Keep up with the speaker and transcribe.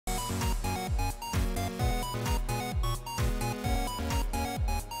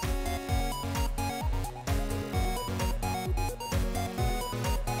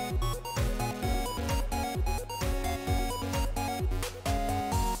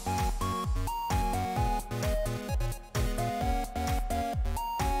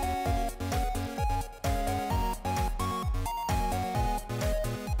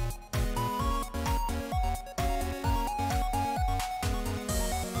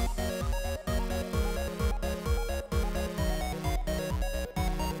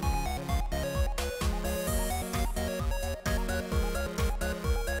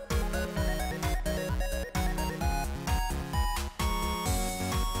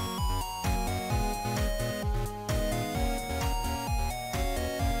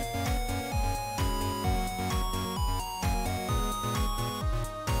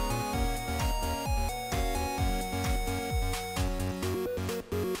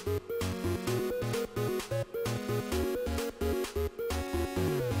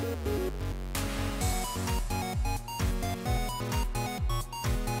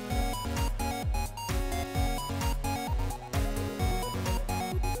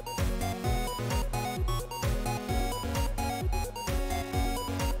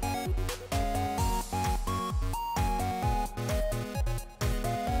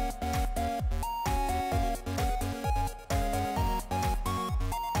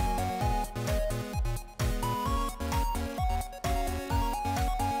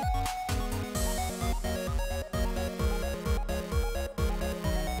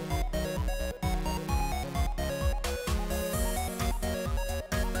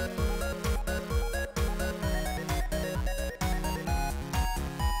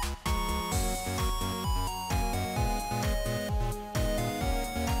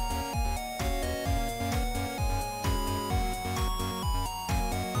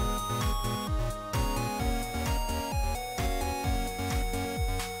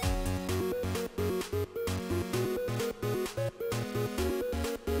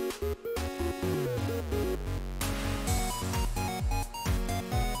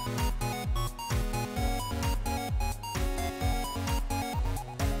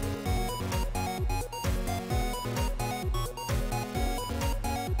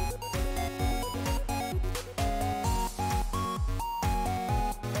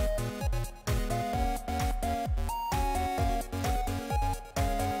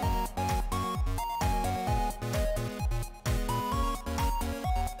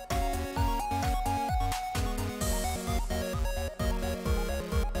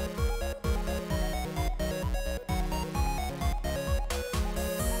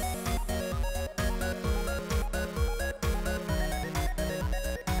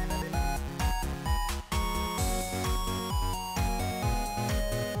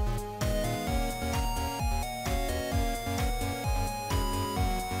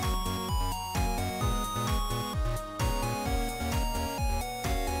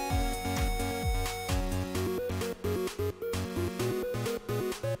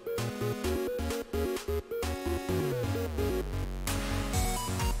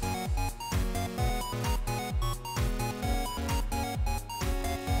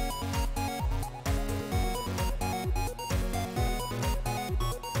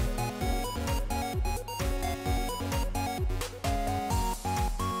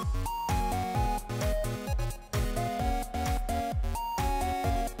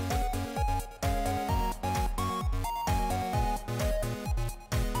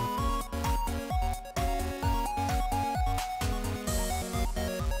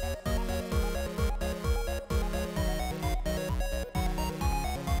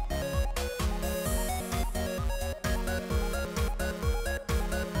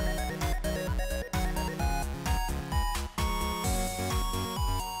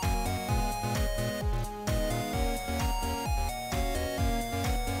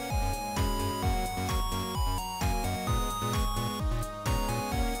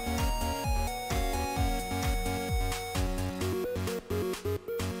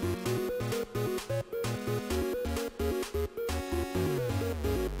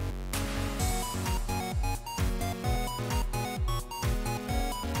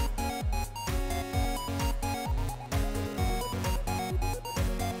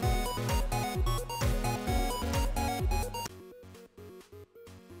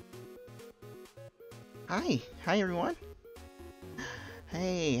Hi everyone.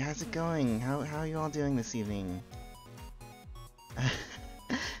 Hey, how's it going? How are you all doing this evening?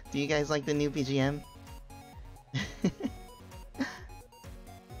 Do you guys like the new BGM?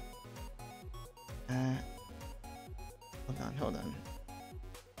 uh, hold on.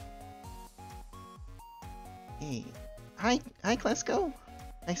 Hey, hi Klesko.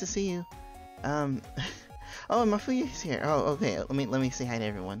 Nice to see you. Oh, Mafuyu's here. Oh, okay. Let me say hi to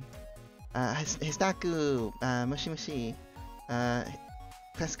everyone. Histaku, Mushi Mushi,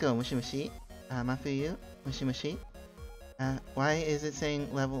 Klesko, Mushi Mushi, Mafuyu, Mushi Mushi. Why is it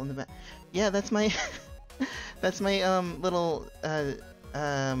saying level in the back? Yeah, that's my that's my little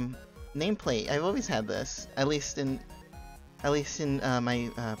nameplate. I've always had this. At least in my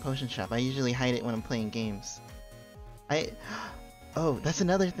potion shop. I usually hide it when I'm playing games. Oh, that's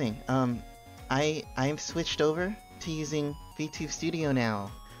another thing. I've switched over to using VTuber Studio now,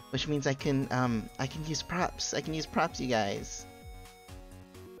 which means I can use props. I can use props, you guys.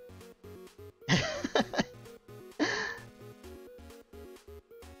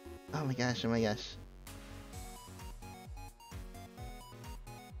 Oh my gosh, oh my gosh.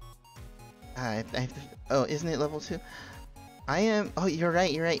 I have to, oh, isn't it level 2? I am, oh, you're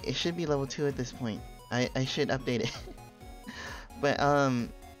right, it should be level 2 at this point. I should update it. But,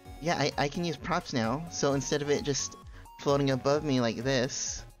 yeah, I can use props now, so instead of it just floating above me like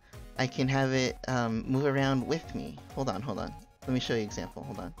this, I can have it, move around with me. Hold on. Let me show you an example,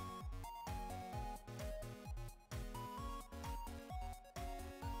 hold on.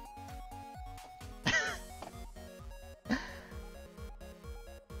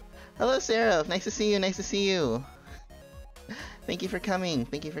 Hello, Sarah. Nice to see you. Thank you for coming.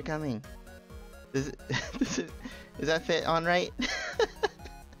 Does that fit on right?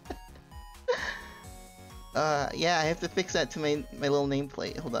 Yeah, I have to fix that to my little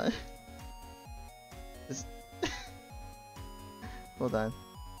nameplate. Hold on. Hold on.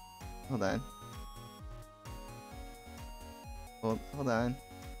 Hold on.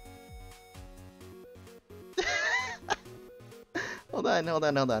 Hold on.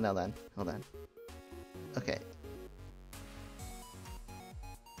 Hold on. Okay.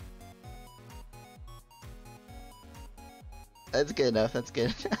 That's good enough.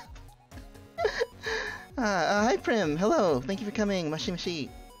 Hi Prim. Hello. Thank you for coming. Mashi.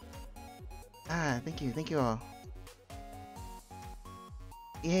 Thank you all.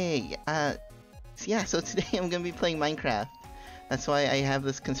 Yay. Yeah, so today I'm gonna be playing Minecraft. That's why I have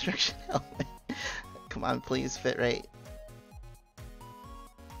this construction helmet. Come on, please fit right.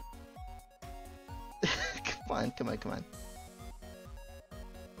 Come on.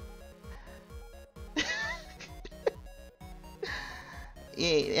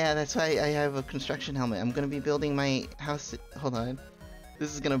 Yeah, that's why I have a construction helmet. I'm gonna be building my house. Hold on.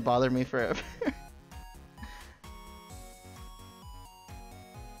 This is gonna bother me forever.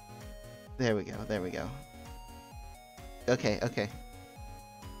 There we go. Okay.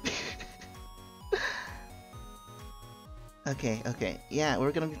 Okay. Yeah,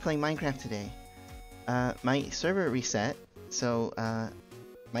 we're gonna be playing Minecraft today. My server reset, so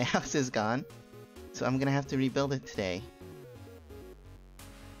my house is gone, so I'm gonna have to rebuild it today.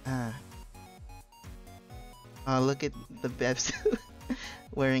 Oh, look at the Bevs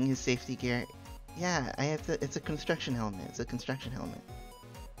wearing his safety gear. Yeah, I have to. It's a construction helmet.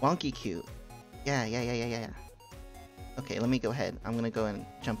 Wonky cute. Yeah. Okay, let me go ahead. I'm gonna go and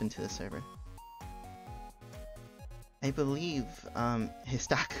jump into the server. I believe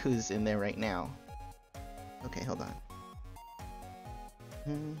Histaku's in there right now. Okay, hold on.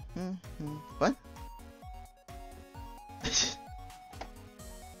 What?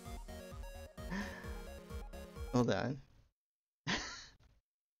 Hold on.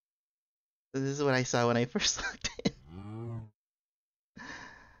 This is what I saw when I first logged in.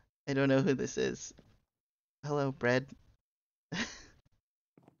 I don't know who this is. Hello, Bread.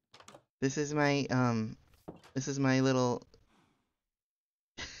 This is my little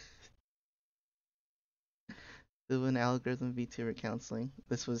Silvan algorithm VTuber counseling.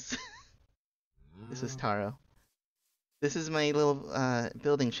 This was Taro. This is my little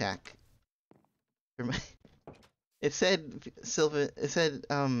building shack. For my it said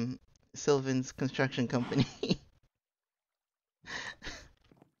Silvan's construction company.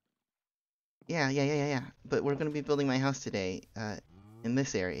 Yeah. But we're gonna be building my house today, in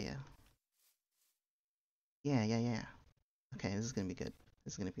this area. Yeah. Okay, this is gonna be good.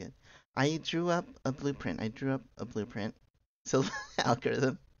 I drew up a blueprint. Silvan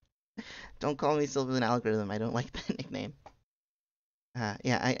algorithm. Don't call me Silvan algorithm. I don't like that nickname.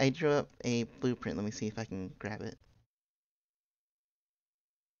 Yeah, I drew up a blueprint. Let me see if I can grab it.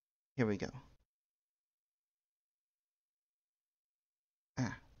 Here we go.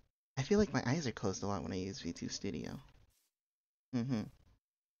 I feel like my eyes are closed a lot when I use VTube Studio. Mm-hmm.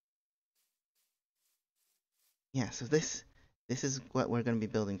 Yeah, so this is what we're gonna be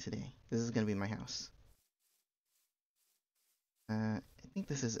building today. This is gonna be my house. I think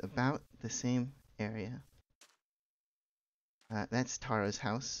this is about the same area. That's Tara's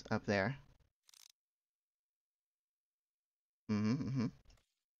house up there. Mm-hmm, mm-hmm.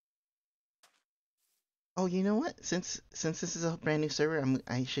 Oh, you know what? Since this is a brand new server,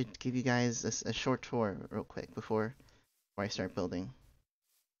 I should give you guys a short tour real quick before I start building.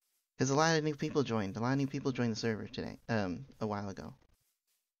 Because a lot of new people joined. A lot of new people joined the server today. A while ago.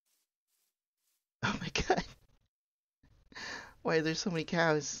 Oh my god! Why are there so many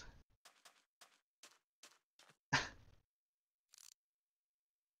cows?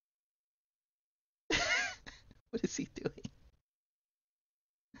 What is he doing?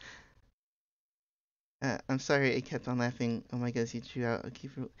 I'm sorry, I kept on laughing. Oh my gosh, you drew out a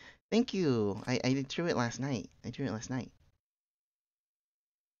keeper. Thank you. I drew it last night. I drew it last night.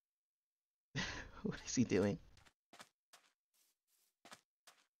 What is he doing?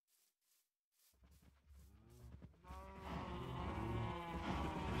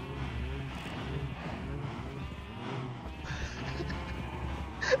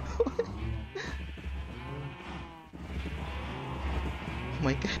 Oh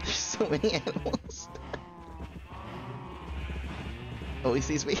my god, there's so many animals. Oh, he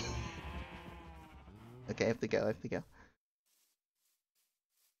sees me. Okay, I have to go. I have to go.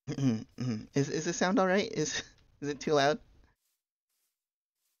 Is the sound all right? Is it too loud?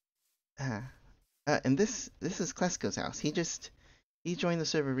 Uh, and this is Klesko's house. He joined the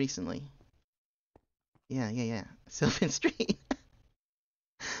server recently. Yeah. Sylvan Street.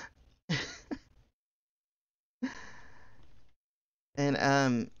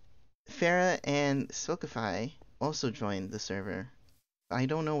 And Farah and Silkify also joined the server. I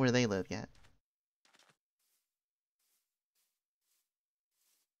don't know where they live yet.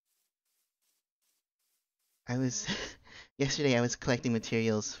 I was yesterday I was collecting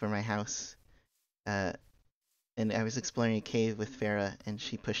materials for my house. Uh, and I was exploring a cave with Farah, and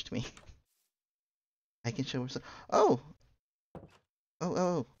she pushed me. I can show her some. Oh.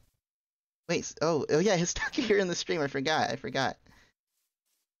 Wait. Oh yeah, he's stuck here in the stream. I forgot.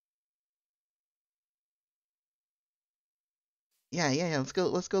 Yeah. Let's go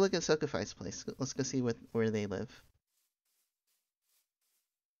look at Silkify's place. Let's go see where they live.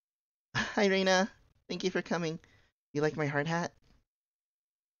 Hi, Reina. Thank you for coming. You like my hard hat?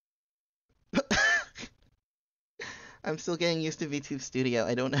 I'm still getting used to VTube Studio.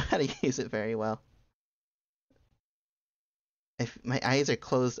 I don't know how to use it very well. My eyes are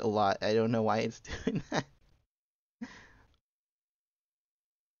closed a lot. I don't know why it's doing that.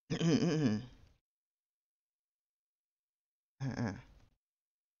 uh-uh.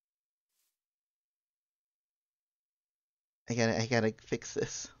 I gotta fix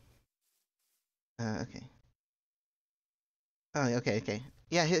this. Okay. Oh, okay.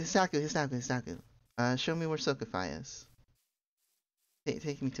 Yeah, Hisaku. Show me where Sokify is.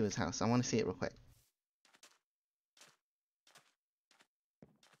 Take me to his house. I want to see it real quick.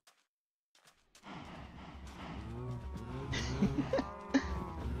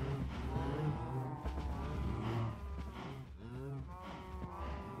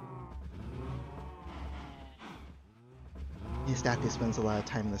 Hisaku spends a lot of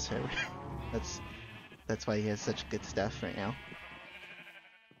time in the server. That's why he has such good stuff right now.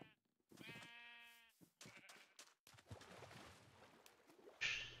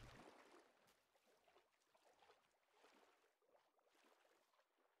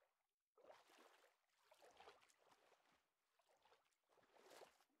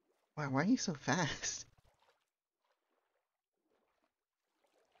 Wow, why are you so fast?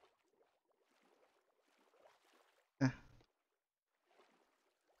 Uh,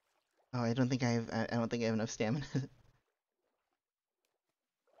 oh, I don't think I don't think I have enough stamina.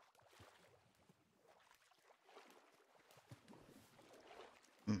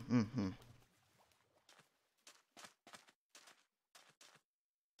 Mm-hmm.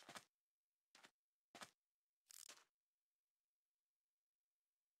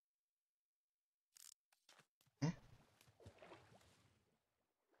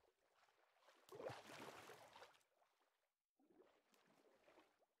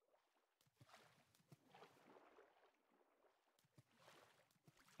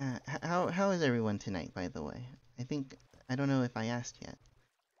 How is everyone tonight, by the way? I don't know if I asked yet.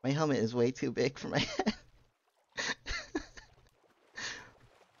 My helmet is way too big for my head.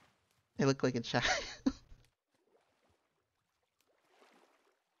 I look like a child.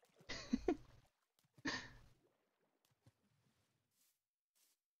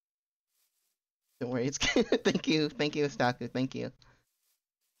 Don't worry, it's good. Thank you, Staku. Thank you.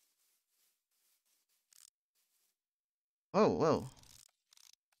 Oh, whoa.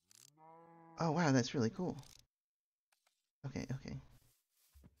 Oh, wow, that's really cool. Okay, okay.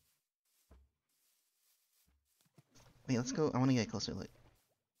 Wait, let's go. I want to get a closer look.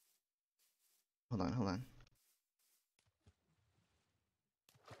 Hold on, hold on.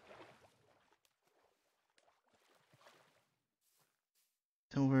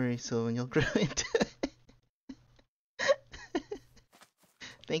 Don't worry, Silvan, you'll grow into it.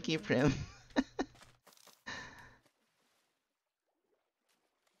 Thank you, Prim.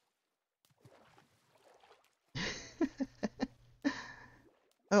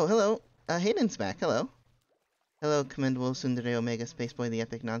 Oh, hello. Hayden's back. Hello. Hello, commendable Tsundere Omega Space Boy, the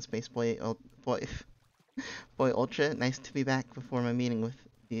epic non-space boy, boy Ultra. Nice to be back before my meeting with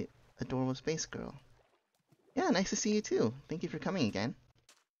the adorable space girl. Yeah, nice to see you too. Thank you for coming again.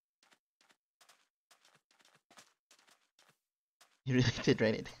 You really did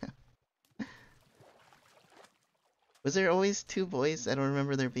write it down. Was there always two boys? I don't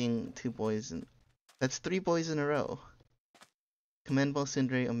remember there being two boys. That's three boys in a row. Commendable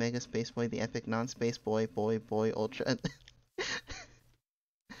Tsundere Omega Space Boy, the epic non-space boy, boy Ultra.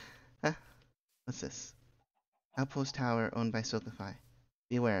 Huh? What's this? Outpost Tower owned by Sokify.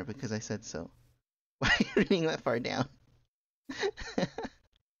 Beware, because I said so. Why are you reading that far down?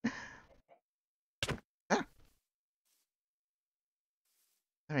 Ah!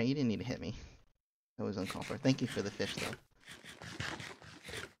 Alright, you didn't need to hit me. That was uncalled for. Thank you for the fish, though.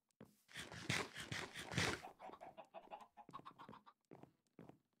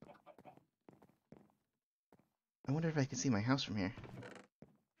 I wonder if I can see my house from here.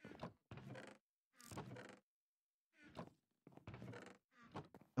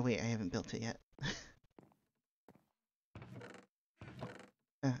 Oh wait, I haven't built it yet.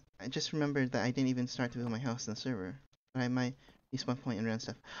 I just remembered that I didn't even start to build my house in the server. But I might respawn point and run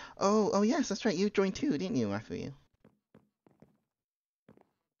stuff. Oh yes, that's right. You joined too, didn't you, Mafuyu?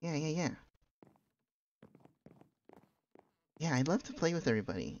 Yeah. Yeah, I'd love to play with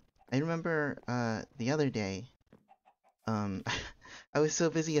everybody. I remember the other day, I was so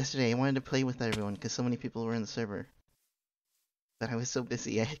busy yesterday. I wanted to play with everyone because so many people were in the server. But I was so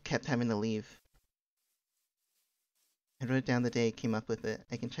busy, I kept having to leave. I wrote down the day, came up with it.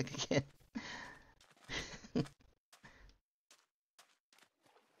 I can check again.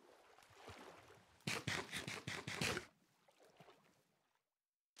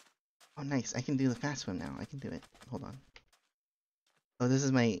 Oh, nice. I can do the fast swim now. I can do it. Hold on. Oh, this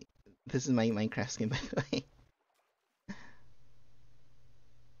is my Minecraft skin, by the way.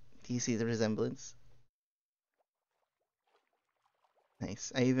 Do you see the resemblance?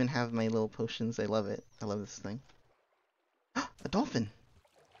 Nice. I even have my little potions. I love it. I love this thing. A dolphin!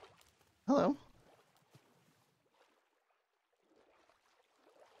 Hello.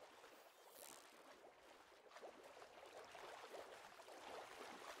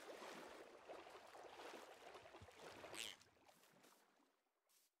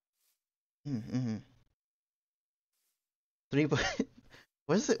 Mm-hmm. Three boys.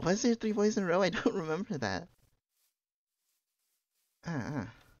 Was there three boys in a row? I don't remember that. Ah.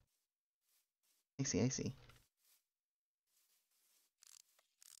 I see.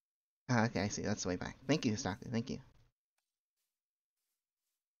 Ah, okay, I see. That's the way back. Thank you, Stockton. Thank you.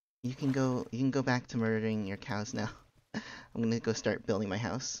 You can go back to murdering your cows now. I'm gonna go start building my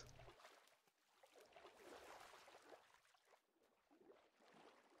house.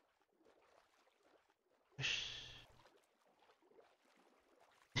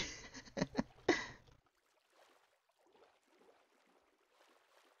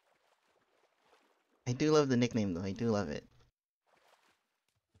 I do love the nickname though. I do love it.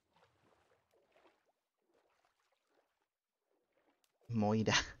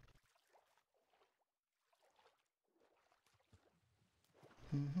 Moida.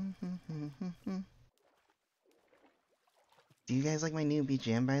 Do you guys like my new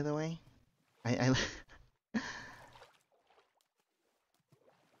BGM, by the way?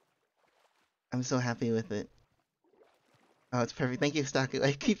 I'm so happy with it. Oh, it's perfect. Thank you, Staku.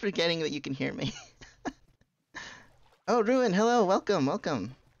 I keep forgetting that you can hear me. Oh, Ruin, hello,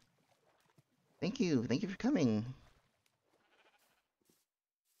 welcome. Thank you for coming.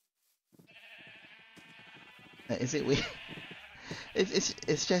 Is it weird?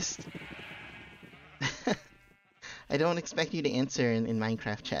 It's just I don't expect you to answer in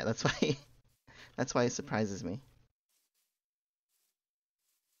Minecraft chat. That's why that's why it surprises me.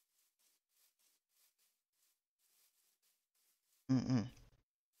 Mm-mm.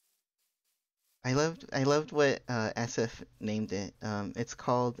 I loved what SF named it. It's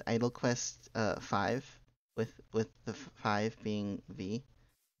called Idol Quest 5, with the 5 being V,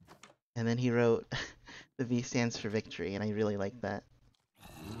 and then he wrote the V stands for victory, and I really like that.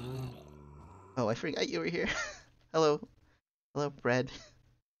 Oh, I forgot you were here. Hello, hello, bread.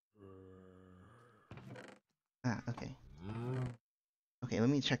 Ah, okay. Okay, let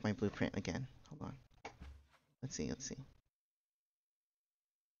me check my blueprint again. Hold on. Let's see, let's see.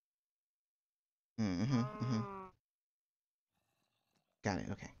 Mm-hmm, mm-hmm. Got it,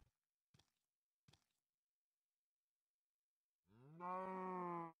 okay.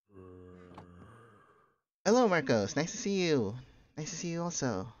 Hello, Marcos. Nice to see you. Nice to see you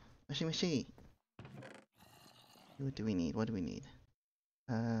also. Mashi mashi. What do we need? What do we need?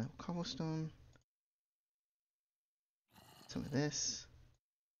 Cobblestone. Some of this.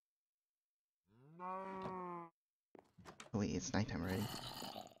 Oh wait, it's nighttime already.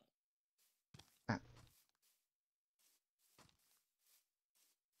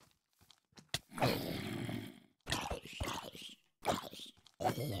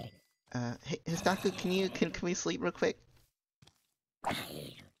 Ah. Hey, Histaku, can we sleep real quick?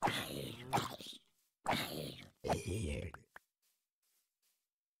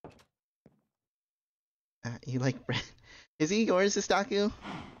 You like bread? Is he yours, Histaku?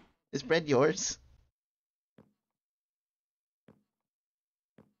 Is bread yours?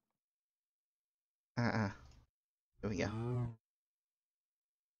 There we go.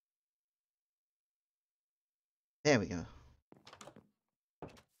 There we go.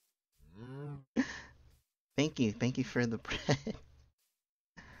 Thank you for the bread.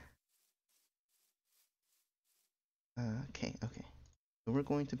 Okay, okay. So we're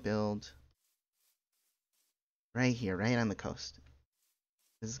going to build right here, right on the coast.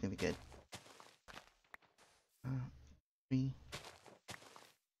 This is gonna be good. 3.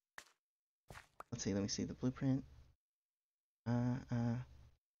 Let's see, let me see the blueprint.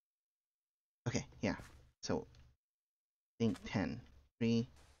 Okay, yeah. So, think 10. 3,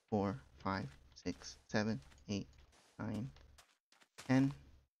 4, 5, 6, 7, 8, 9, 10.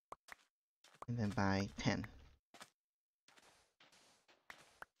 And then by 10.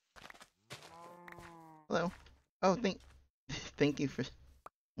 Hello. Oh, thank you for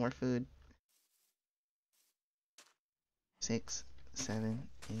more food. 6, 7,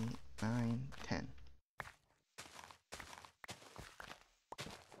 8, 9, 10.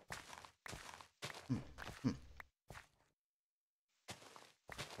 Hmm. Hmm.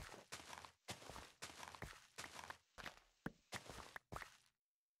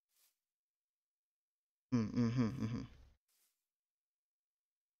 Mm-hmm.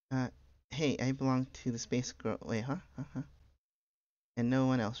 Hey, I belong to the space girl. Wait, huh? Huh? And no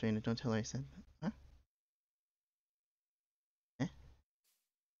one else, Raina. Don't tell her I said that. Huh? Eh?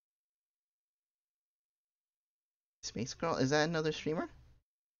 Space girl? Is that another streamer?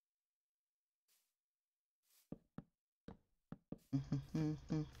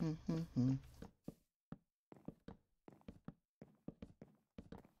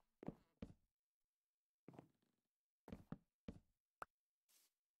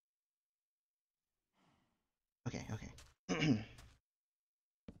 Okay, okay.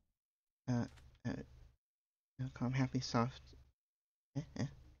 uh, calm, happy, soft. Eh.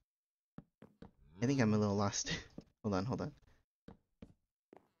 I think I'm a little lost. Hold on.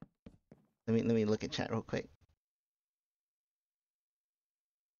 Let me look at chat real quick.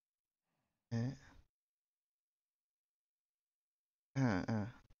 Uh, uh,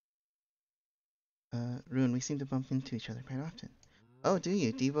 uh, Rune, we seem to bump into each other quite often. Oh, do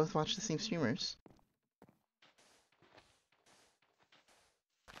you? Do you both watch the same streamers?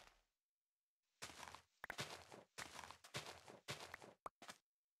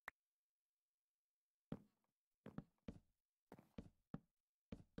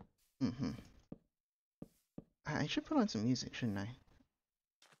 Mm-hmm. I should put on some music, shouldn't I?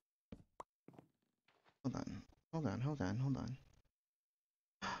 Hold on.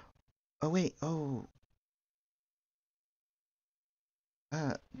 Oh, wait, oh.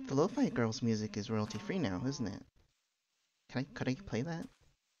 The Lo-Fi Girls music is royalty free now, isn't it? Could I play that?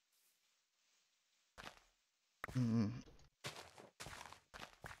 Hmm.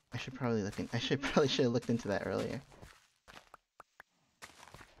 I should probably should have looked into that earlier.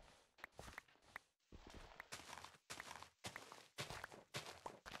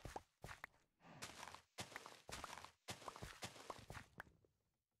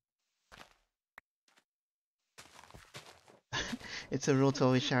 It's a rule to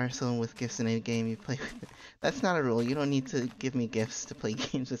always shower someone with gifts in a game you play with. That's not a rule. You don't need to give me gifts to play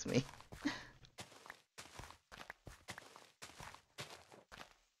games with me.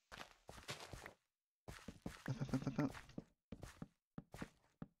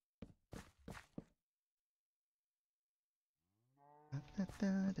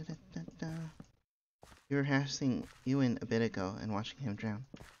 You were harassing Ewan a bit ago and watching him drown.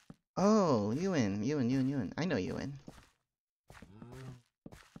 Oh, Ewan. I know Ewan.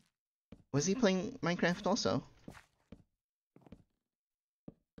 Was he playing Minecraft also?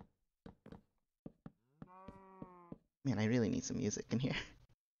 Man, I really need some music in here.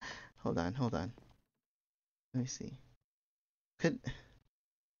 Hold on. Let me see.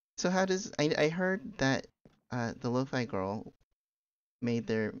 So how does... I heard that the Lo-Fi Girl made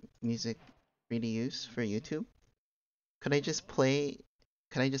their music free to use for YouTube. Could I just play...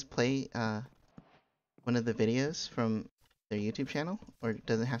 one of the videos from their YouTube channel? Or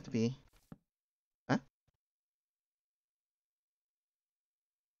does it have to be... Huh?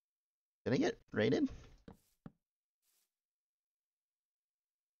 Did I get rated?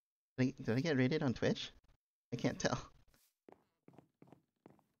 Did I get rated on Twitch? I can't tell.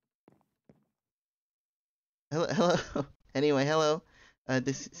 Hello. Anyway, hello.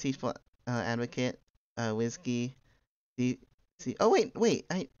 This C-Spot advocate, Whiskey, C. Oh wait.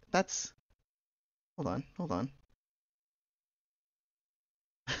 That's. Hold on.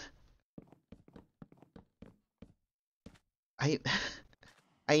 I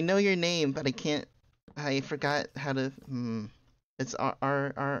I know your name, but I can't. I forgot how to. It's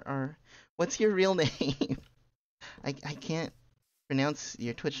R. What's your real name? I can't pronounce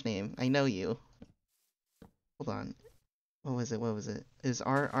your Twitch name. I know you. Hold on. What was it? Is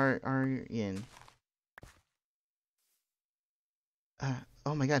R in?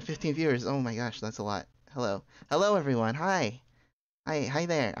 Oh my god, 15 viewers. Oh my gosh, that's a lot. Hello everyone. Hi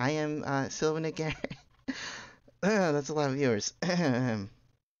there. I am Silvan Agaric. That's a lot of viewers.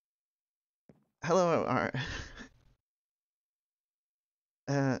 Hello,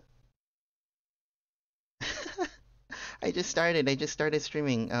 uh, I just started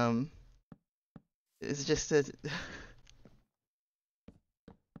streaming. It's just a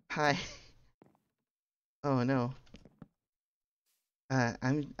hi. Oh no.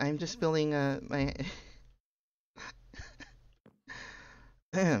 I'm just building my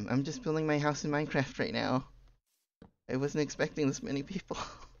I'm just building my house in Minecraft right now. I wasn't expecting this many people.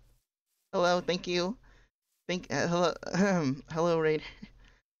 Hello, thank you. Hello, hello, Raider.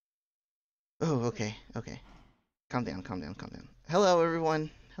 Oh, okay. Calm down. Hello, everyone.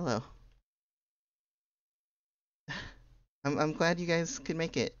 Hello. I'm glad you guys could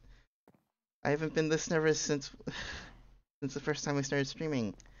make it. I haven't been this nervous since the first time I started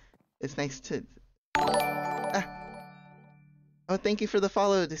streaming. It's nice to. Ah. Oh, thank you for the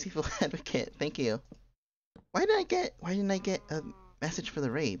follow, Deceitful Advocate. Thank you. Why didn't I get a message for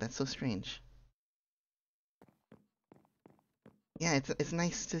the raid? That's so strange. Yeah, it's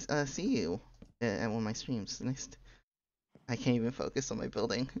nice to see you at one of my streams. It's nice. I can't even focus on my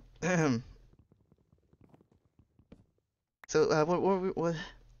building. So, what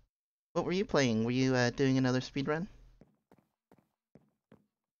were you playing? Were you doing another speedrun?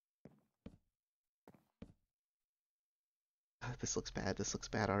 Oh, this looks bad. This looks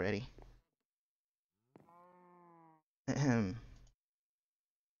bad already. Ahem.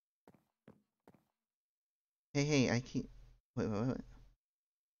 Hey, I keep. Wait.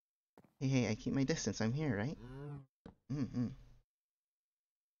 Hey, I keep my distance. I'm here, right? Mm-hmm.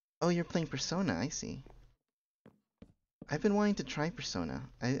 Oh, you're playing Persona. I see. I've been wanting to try Persona.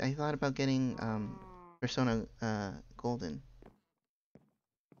 I thought about getting Persona Golden.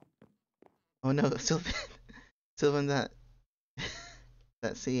 Oh no, Sylvan, that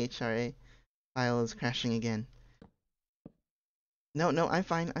CHRA file is crashing again. No, I'm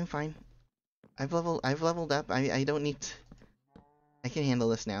fine. I've leveled up. I don't need to... I can handle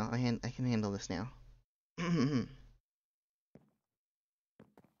this now. I can handle this now. You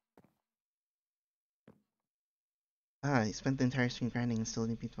spent the entire stream grinding and still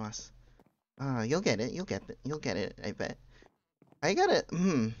didn't beat the boss. You'll get it. You'll get it. I bet. I got it.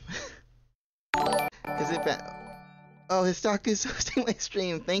 Is it bad? Oh, Histaku's hosting my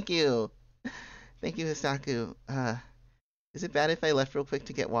stream. Thank you, Histaku. Is it bad if I left real quick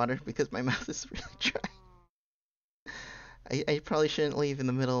to get water because my mouth is really dry? I probably shouldn't leave in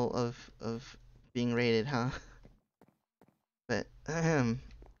the middle of being raided, huh? But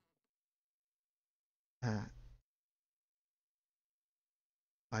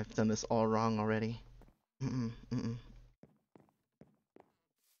I've done this all wrong already.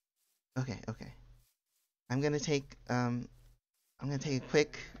 Okay. I'm gonna take a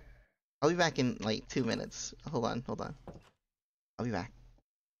quick. I'll be back in like 2 minutes. Hold on. I'll be back.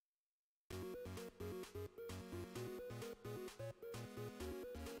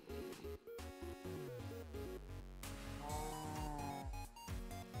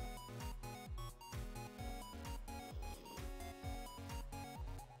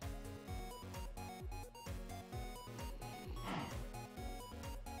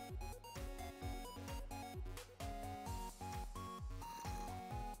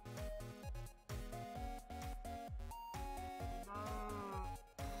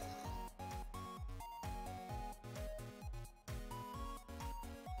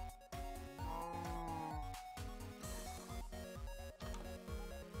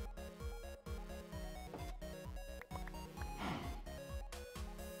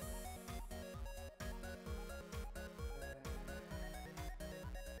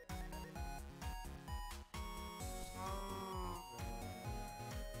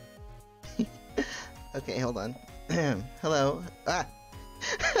 Okay, hold on. Hello. Ah!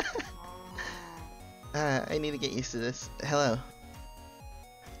 I need to get used to this. Hello.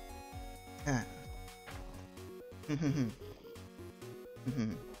 Ah.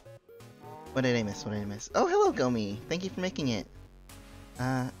 What did I miss? What did I miss? Oh, hello, Gomi. Thank you for making it.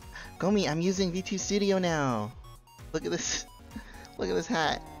 Uh, Gomi, I'm using V2 Studio now. Look at this. Look at this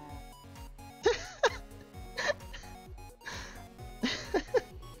hat.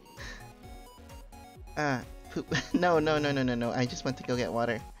 Poop. No, no, no, no, no, no. I just went to go get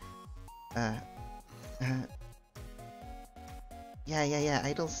water. Uh, uh, yeah.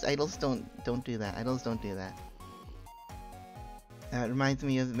 Idols don't do that. Idols don't do that. It reminds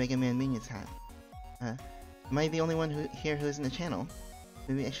me of Mega Man Minions hat. Am I the only one here who isn't a channel?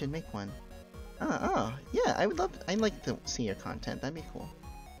 Maybe I should make one. Yeah, I would love. I'd like to see your content. That'd be cool.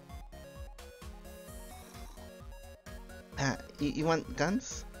 You want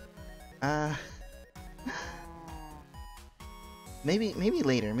guns? Maybe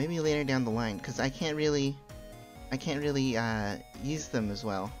later. Maybe later down the line, because I can't really use them as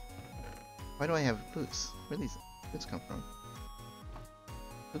well. Why do I have boots? Where do these boots come from?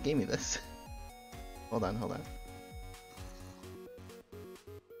 Who gave me this? Hold on.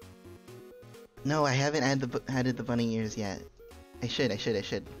 No, I haven't added the bunny ears yet. I should.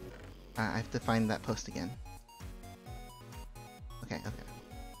 I have to find that post again. Okay.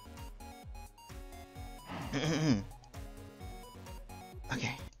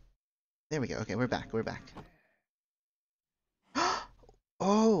 Okay. There we go. Okay, we're back.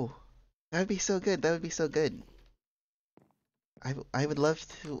 Oh! That would be so good. I would love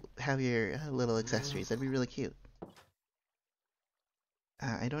to have your little accessories. That'd be really cute.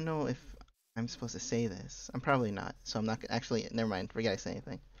 I don't know if I'm supposed to say this. I'm probably not, so I'm not actually. Never mind. Forget I say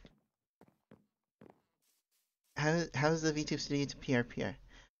anything. How's the VTuber Studio to PRPR?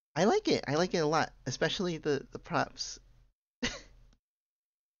 I like it. I like it a lot, especially the props.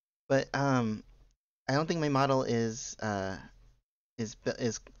 But I don't think my model is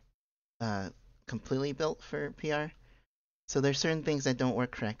completely built for PR. So there's certain things that don't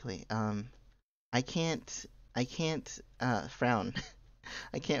work correctly. I can't frown.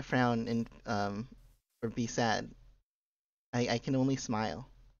 I can't frown and or be sad. I can only smile.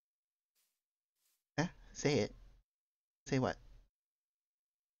 Say it. Say what?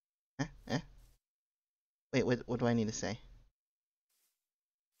 Eh? Wait, what do I need to say?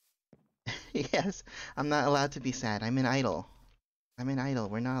 Yes, I'm not allowed to be sad. I'm an idol.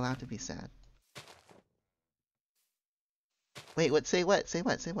 We're not allowed to be sad. Wait, what? Say what? Say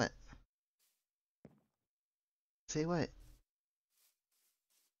what? Say what? Say what?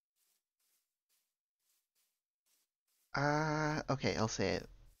 Okay, I'll say it.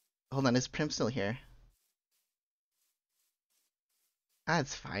 Hold on, is Prim still here?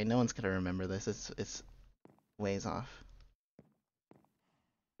 It's fine. No one's gonna remember this. It's ways off.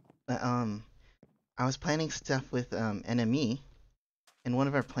 But, I was planning stuff with NME, and one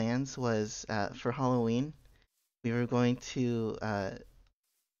of our plans was for Halloween we were going to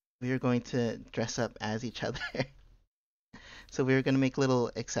dress up as each other. So we were gonna make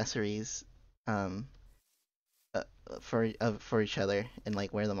little accessories um, for each other and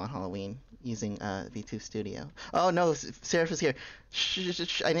like wear them on Halloween using V2 Studio. Oh no, Seraph is here.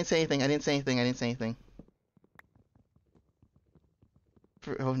 Shh, I didn't say anything.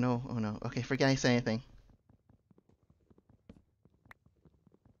 Oh no. Okay, forget I said anything.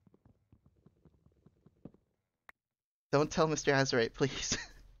 Don't tell Mr. Azurite, please.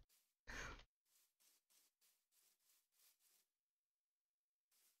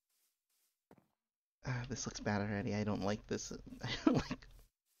 This looks bad already. I don't like this. I don't like.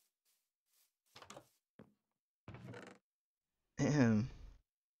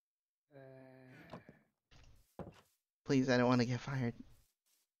 Please, I don't want to get fired.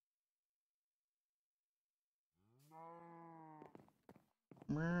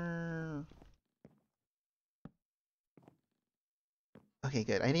 Okay,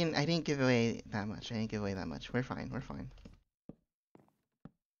 good. I didn't give away that much. We're fine.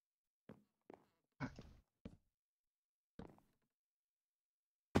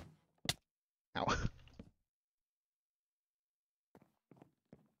 Ow.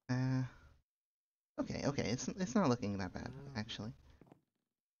 Uh, okay. It's not looking that bad actually.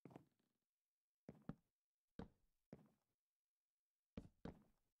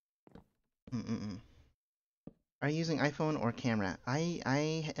 Are you using iPhone or camera?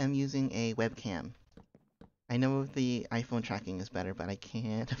 I am using a webcam. I know the iPhone tracking is better, but I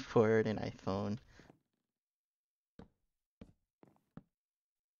can't afford an iPhone.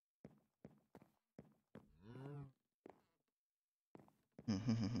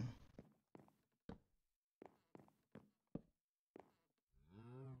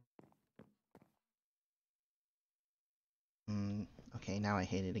 I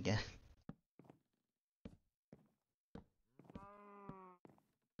hate it again.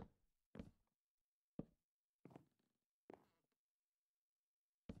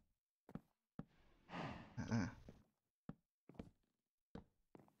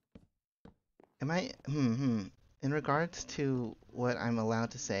 Am I in regards to what I'm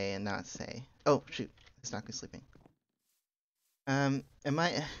allowed to say and not say? Oh shoot, it's not sleeping. Am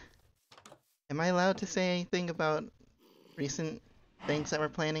I allowed to say anything about recent things that we're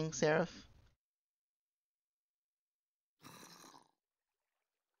planning, Seraph?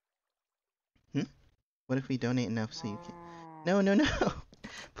 Hmm? What if we donate enough so you can? No, no, no!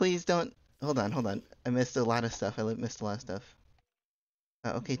 Please don't. Hold on, hold on. I missed a lot of stuff. I missed a lot of stuff.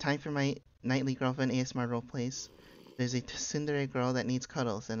 Okay, time for my nightly girlfriend ASMR roleplays. There's a tsundere girl that needs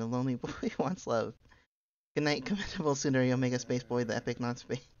cuddles, and a lonely boy who wants love. Good night, commendable tsundere Omega Space Boy, the epic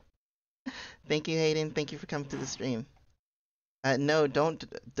non-space. Thank you, Hayden. Thank you for coming to the stream. No, don't,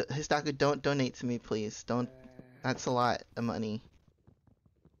 Histaku, don't donate to me, please. Don't. That's a lot of money.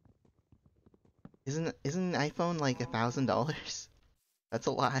 Isn't an iPhone like $1,000? That's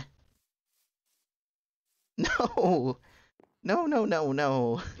a lot. No, no, no, no,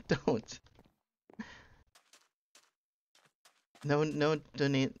 no. Don't. No, no,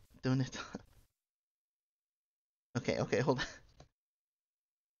 donate. Okay, okay, hold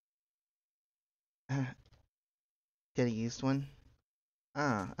on. Get a used one.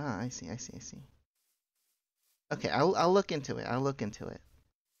 I see, I see, I see. Okay, I'll look into it. I'll look into it.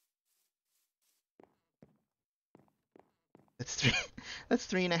 That's three. That's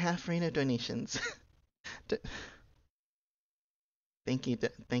 3.5 Reina donations. Thank you,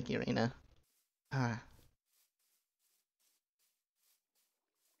 thank you, Reina. Ah.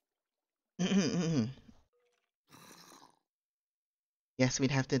 Yes,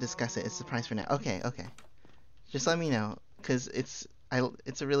 we'd have to discuss it. It's the price for now. Okay, okay. Just let me know, cause it's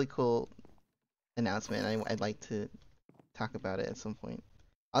a really cool announcement. I'd like to talk about it at some point.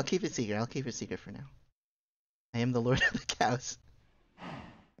 I'll keep it secret. I'll keep it secret for now. I am the Lord of the Cows.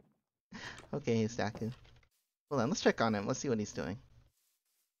 Okay, Staku. Hold on, let's check on him. Let's see what he's doing.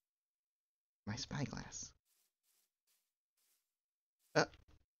 My spyglass. Uh.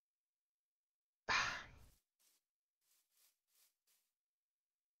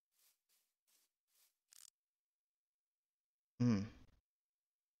 Hmm.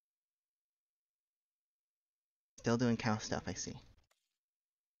 Still doing cow stuff, I see.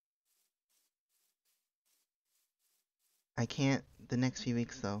 I can't the next few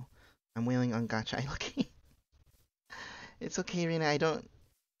weeks though. I'm wailing on gacha. Okay. It's okay, Rena.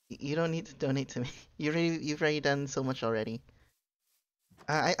 You don't need to donate to me. You've already done so much already.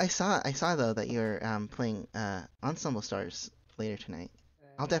 I saw though that you're playing Ensemble Stars later tonight.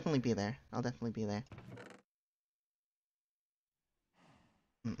 I'll definitely be there. I'll definitely be there.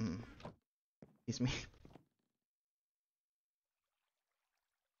 Excuse me.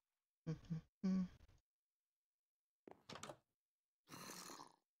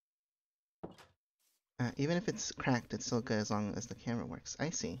 Even if it's cracked, it's still good as long as the camera works. I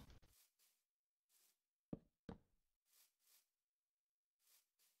see.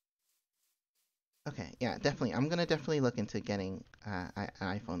 Okay, yeah, definitely. I'm gonna definitely look into getting an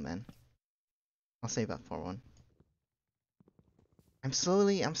iPhone then. I'll save up for one. I'm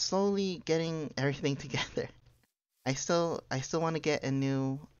slowly getting everything together. I still want to get a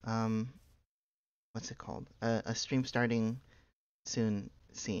new what's it called? A stream starting soon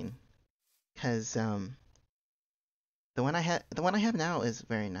scene, cause the one I have now is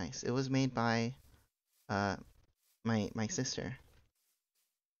very nice. It was made by uh my sister.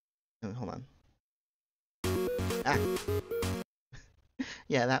 Oh, hold on. Ah,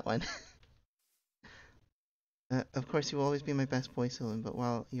 yeah, that one. Of course, you will always be my best boy, Silvan, but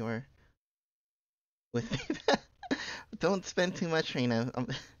while you're with me, don't spend too much, Reina.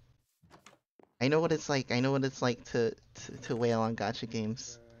 I know what it's like. I know what it's like to wail on gacha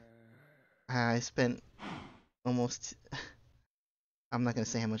games. I spent almost. I'm not gonna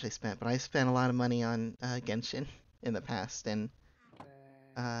say how much I spent, but I spent a lot of money on Genshin in the past and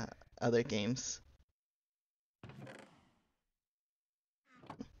uh, other games.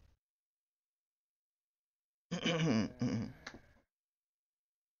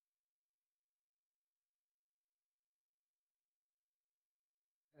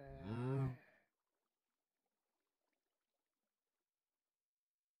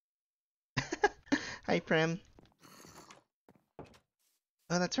 Hi, Prem.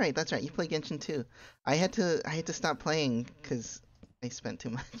 Oh, that's right. That's right. You play Genshin too. I had to stop playing because I spent too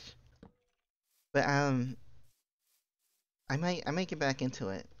much. But I might get back into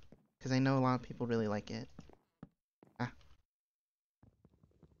it because I know a lot of people really like it. Ah.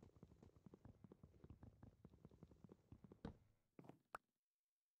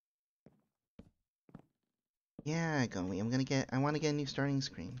 Yeah, Gomi, I want to get a new starting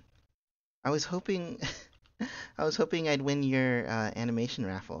screen. I was hoping, I was hoping I'd win your animation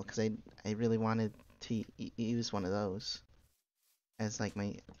raffle because I really wanted to use one of those as like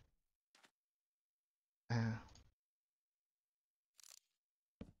my,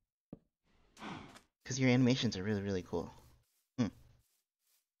 because your animations are really cool. Hmm.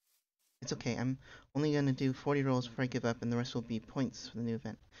 It's okay. I'm only gonna do 40 rolls before I give up, and the rest will be points for the new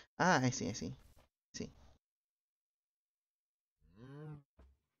event. Ah, I see. I see.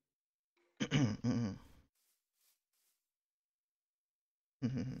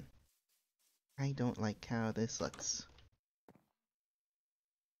 I don't like how this looks.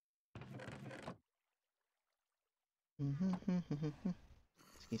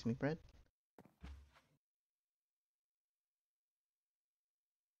 Excuse me, bread.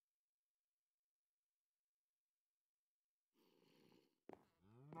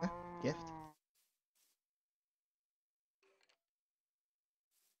 Ah, gift.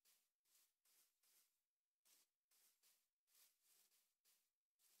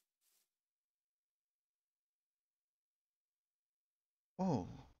 Oh,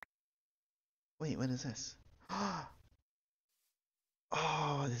 wait, what is this?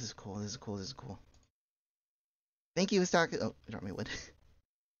 Oh, this is cool. This is cool. This is cool. Thank you, Istaka. Oh, I dropped my wood.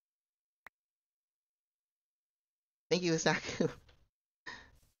 Thank you, Istaka.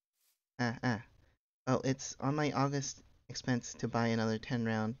 Ah. Oh, it's on my August expense to buy another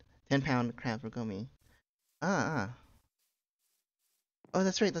 10-pound crab for Gomi. Ah. Oh,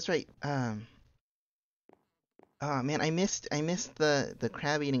 that's right. That's right. Oh man, I missed the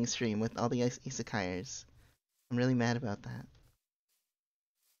crab eating stream with all the isekaiers. I'm really mad about that.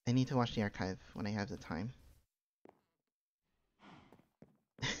 I need to watch the archive when I have the time.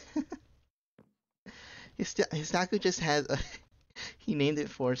 Hisaku just has a, he named it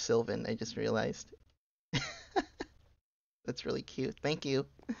for Silvan, I just realized. That's really cute. Thank you.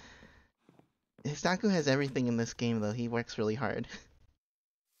 Hisaku has everything in this game though. He works really hard.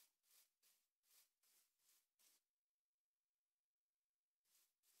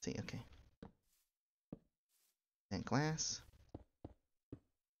 See, okay. And glass.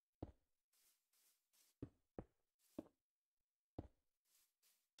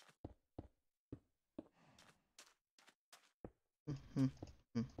 Mm-hmm.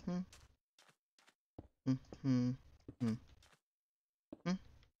 Mm-hmm. Mm-hmm. Mm-hmm.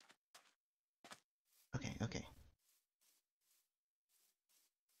 Okay.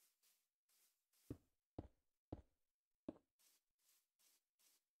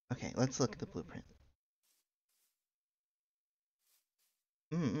 Okay, let's look at the blueprint.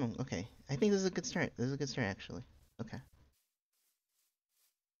 Okay. I think this is a good start. This is a good start, actually. Okay.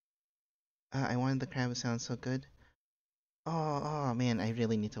 I wanted the crab to sound so good. Oh man, I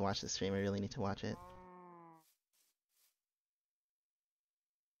really need to watch this stream. I really need to watch it.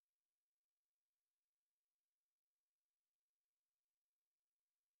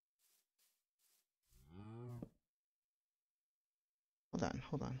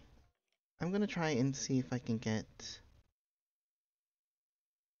 Hold on. I'm gonna try and see if I can get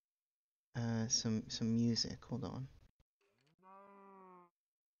some music. Hold on.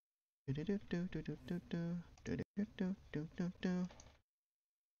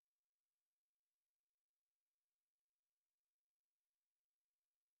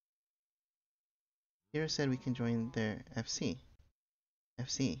 Hero said we can join their FC.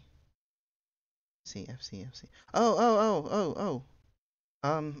 FC. FC. Oh.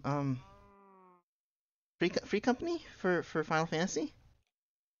 Free company for Final Fantasy?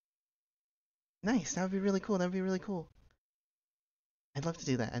 Nice. That would be really cool. That would be really cool. I'd love to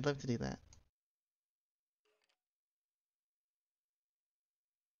do that. I'd love to do that.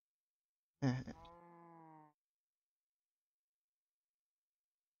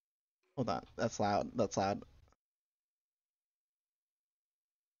 Hold on. That's loud. That's loud.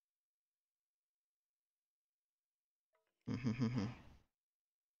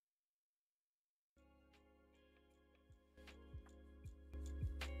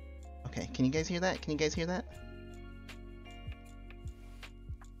 Okay, can you guys hear that? Can you guys hear that?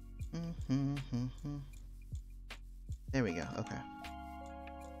 There we go. Okay.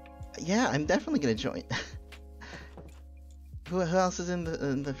 Yeah, I'm definitely gonna join. Who else is in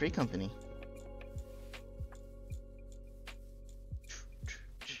the free company?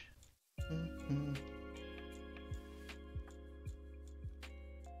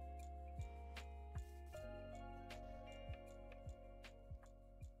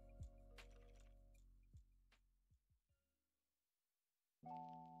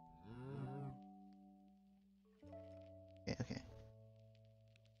 Okay.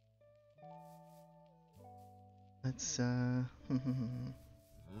 let's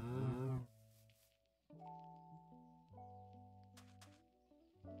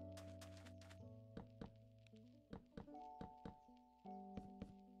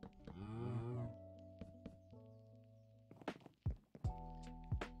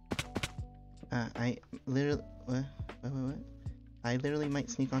I literally what? I literally might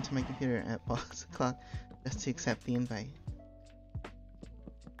sneak onto my computer at boss o'clock just to accept the invite.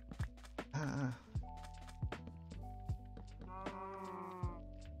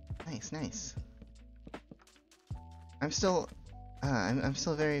 Nice, nice. I'm still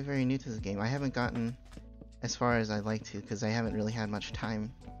very, very new to this game. I haven't gotten as far as I'd like to because I haven't really had much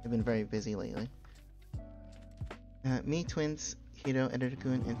time. I've been very busy lately. Me, Twins, Hiro,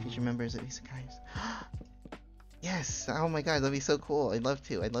 Editor-kun, and future members of Isekais. Yes! Oh my god, that'd be so cool. I'd love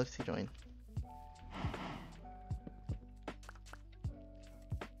to join.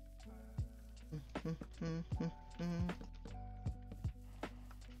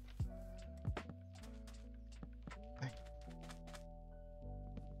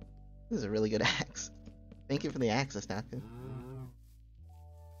 This is a really good axe. Thank you for the axe, Astaku.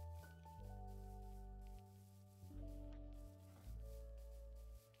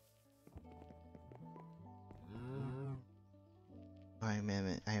 Oh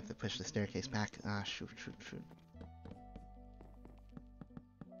man, I have to push the staircase back. Ah, shoot.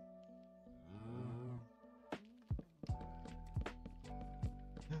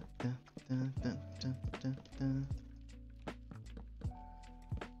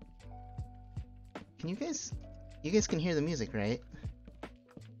 Can you guys can hear the music, right?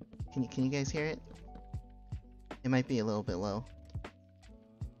 Can you guys hear it? It might be a little bit low.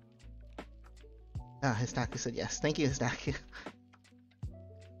 Ah, Histaku said yes. Thank you, Histaku.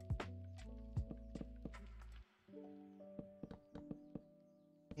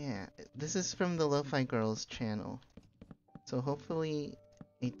 Yeah, this is from the Lo-Fi Girls channel. So hopefully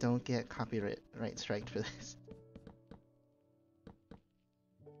I don't get copyright striked for this.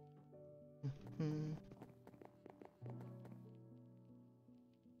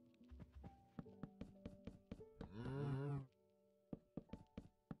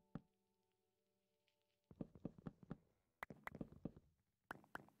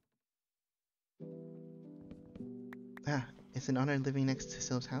 Ah, it's an honor living next to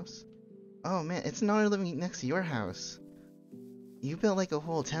Sylv's house? Oh man, it's an honor living next to your house. You built like a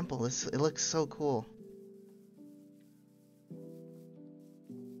whole temple. It looks so cool.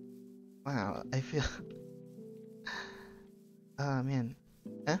 Wow, I feel... Ah, man.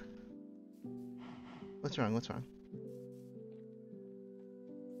 Huh? What's wrong?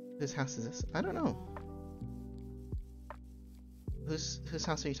 Whose house is this? I don't know. Whose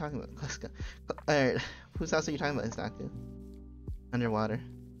house are you talking about? Alright, whose house are you talking about, Isaku? Underwater.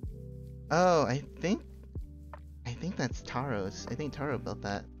 Oh, I think that's Taro's. I think Taro built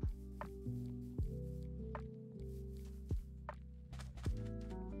that.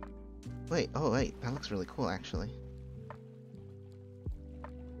 Wait, oh wait, that looks really cool actually.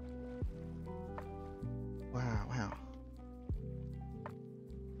 Wow.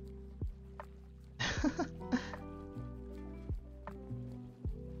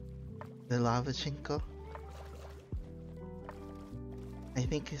 The lava chinko? I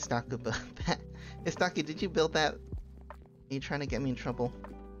think Histaku built that. Histaku, did you build that? Are you trying to get me in trouble?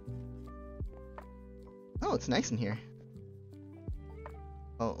 Oh, it's nice in here.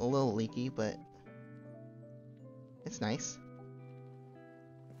 Oh, a little leaky, but it's nice.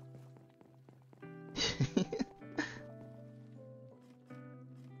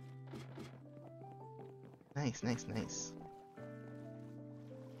 Nice.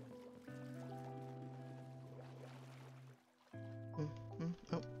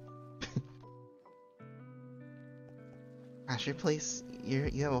 Oh. Gosh, your place,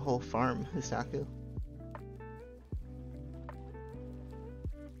 you have a whole farm, Hisaku.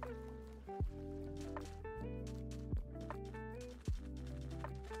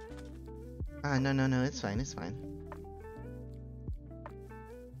 No, it's fine.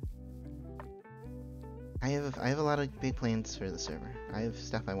 I have a lot of big plans for the server. I have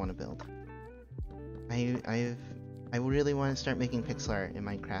stuff I want to build. I really want to start making pixel art in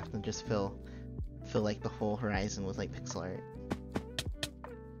Minecraft and just fill like the whole horizon with like pixel art.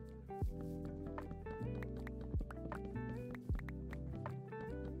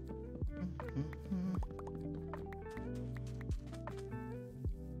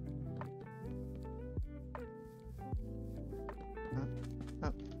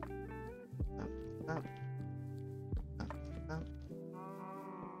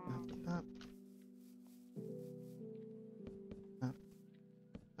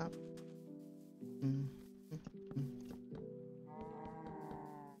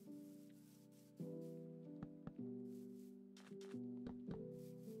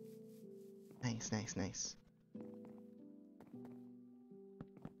 Nice, nice.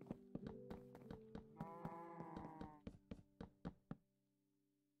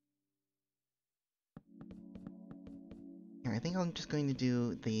 Here, I think I'm just going to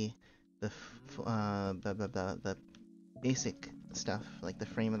do the basic stuff, like the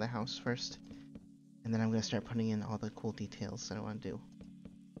frame of the house first, and then I'm gonna start putting in all the cool details that I want to do.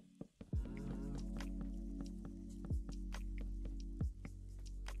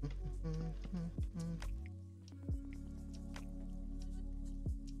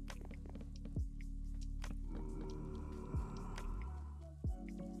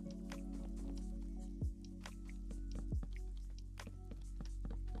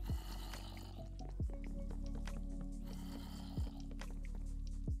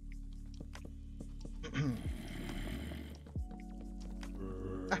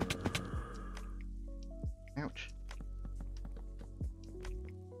 Ah. Ouch.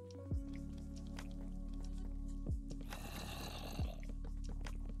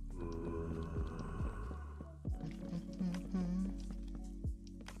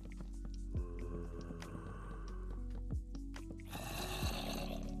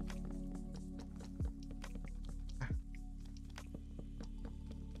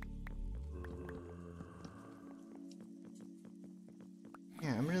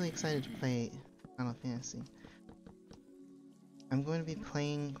 Yeah, I'm really excited to play Final Fantasy. I'm going to be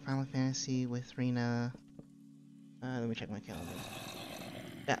playing Final Fantasy with Rena. Let me check my calendar.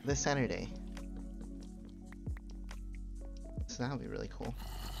 Yeah, this Saturday. So that'll be really cool.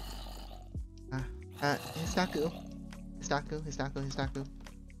 Histaku. Histaku.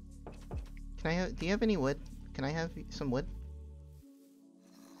 Can I have, do you have any wood? Can I have some wood?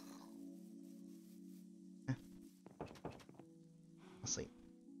 I'll sleep.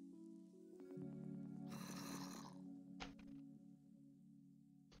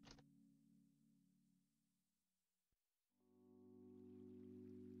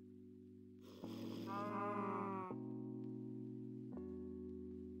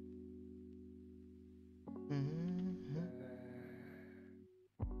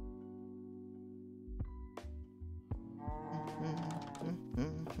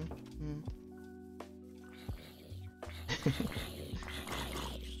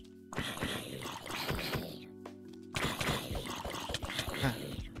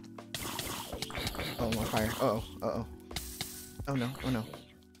 Oh, more fire. Uh-oh. Uh-oh. Oh no. Oh no.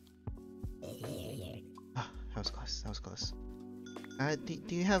 Ah, that was close. That was close.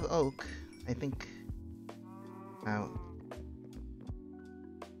 Do you have oak? I think... Oh,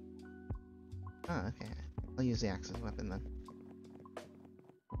 okay. I'll use the axe as a weapon then.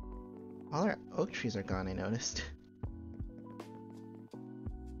 All our oak trees are gone, I noticed.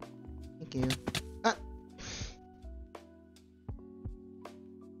 Thank you. Ah!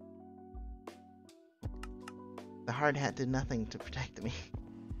 The hard hat did nothing to protect me.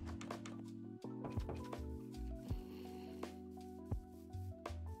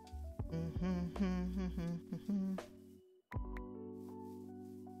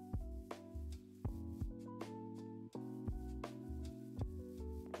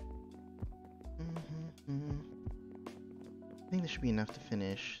 I think this should be enough to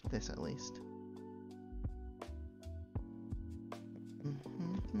finish this at least.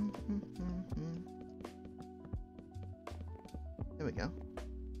 There we go.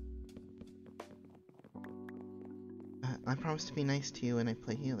 I promise to be nice to you when I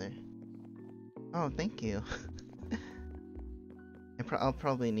play healer. Oh, thank you. I'll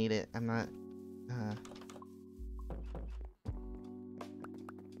probably need it. I'm not...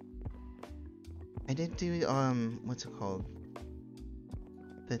 I did do, what's it called?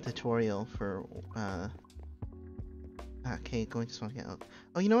 The tutorial for, okay, going to spawn out.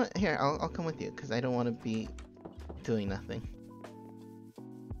 Oh, you know what? Here, I'll come with you, because I don't want to be doing nothing.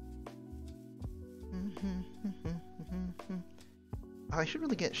 Oh, I should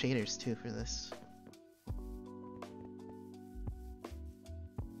really get shaders, too, for this.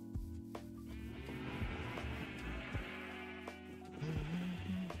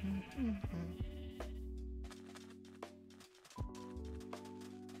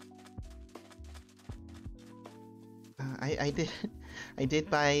 I did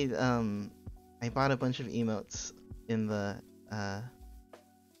buy, I bought a bunch of emotes in the,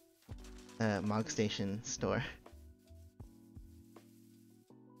 Mog Station store.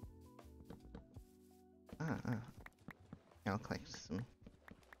 I'll collect some.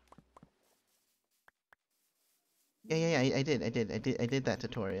 Yeah, I did that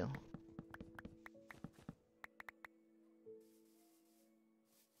tutorial.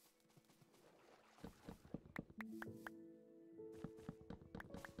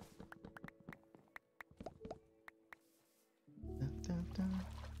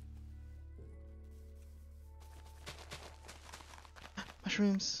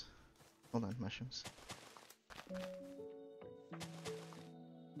 Mushrooms. Hold on, mushrooms.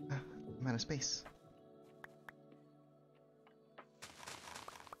 Ah, I'm out of space.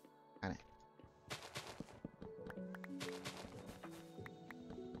 Got it.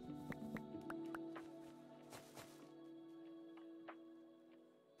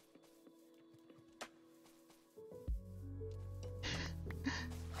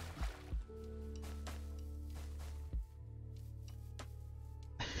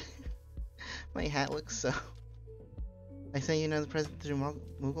 My hat looks so... I sent you another present through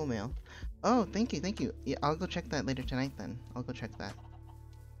Moogle Mail. Oh, thank you, thank you. Yeah, I'll go check that later tonight then. I'll go check that.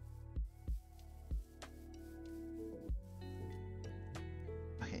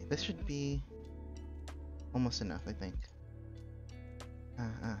 Okay, this should be almost enough, I think.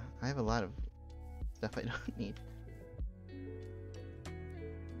 I have a lot of stuff I don't need.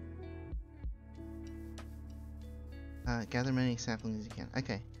 Gather many saplings as you can.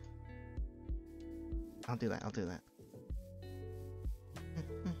 Okay. I'll do that, I'll do that.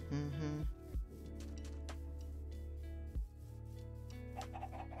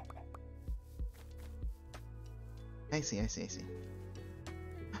 I see, I see, I see.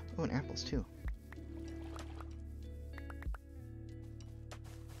 Oh, and apples too.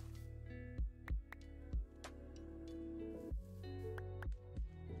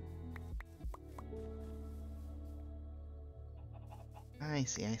 I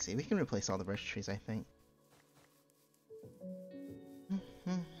see, I see. We can replace all the birch trees, I think.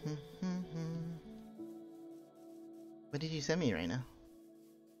 What did you send me right now?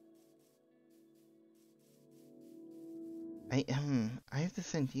 I have to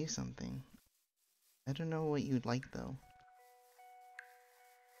send you something. I don't know what you'd like though.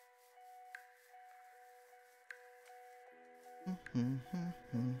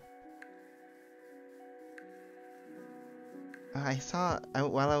 I saw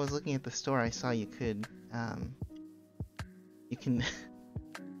while I was looking at the store, I saw you could you can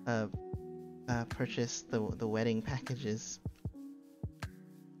purchase the wedding packages.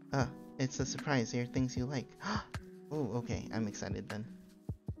 It's a surprise. Here are things you like. Oh, okay. I'm excited then.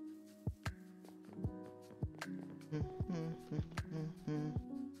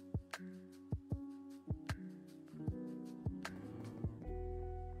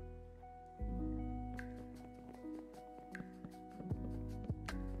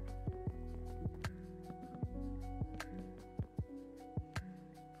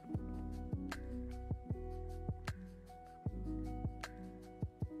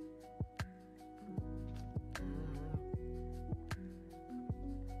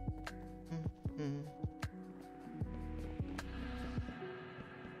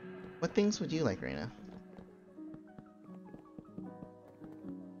 What things would you like right now?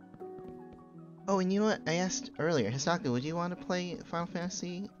 Oh, and you know what? I asked earlier, Hisaka, would you want to play Final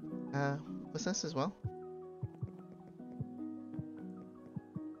Fantasy with us as well?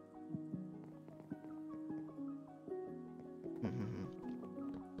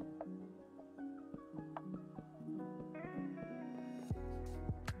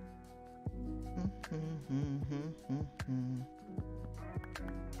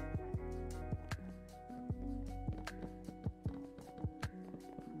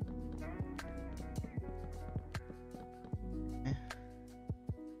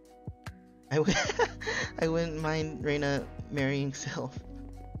 I wouldn't mind Reina marrying Sylph.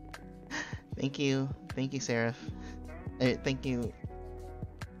 Thank you, Seraph. Thank you.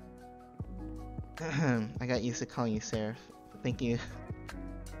 I got used to calling you Seraph. Thank you.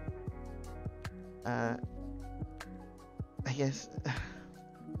 I guess.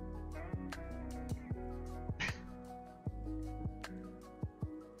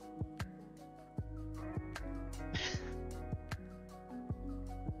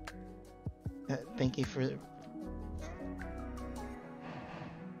 Thank you for.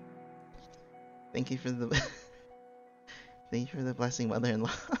 Thank you for the. Thank you for the blessing,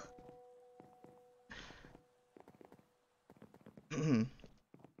 mother-in-law.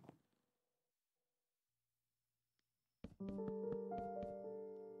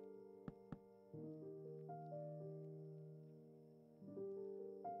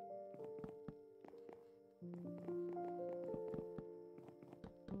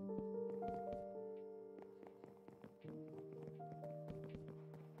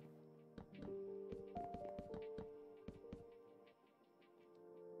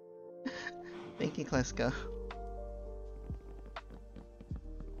 Thank you, Klesko.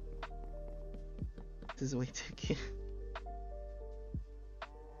 This is way too cute.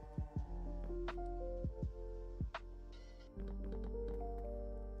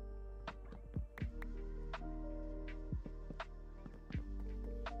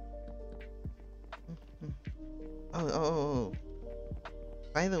 Oh.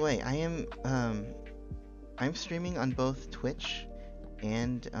 By the way, I'm streaming on both Twitch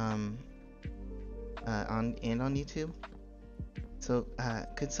and on YouTube. So,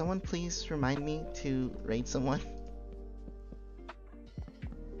 could someone please remind me to raid someone?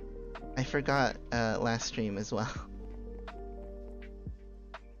 I forgot last stream as well.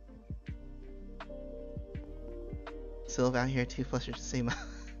 Silv out here, 2 flushers to say my.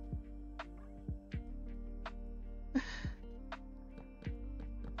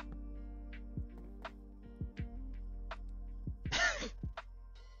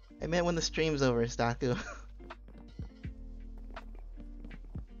 I meant when the stream's over, Staku.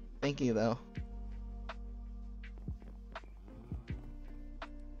 Thank you, though.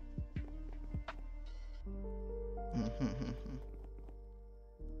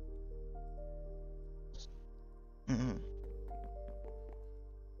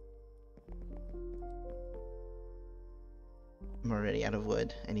 I'm already out of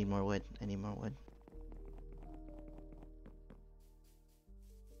wood. I need more wood.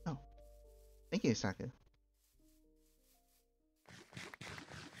 Oh. Thank you, Staku.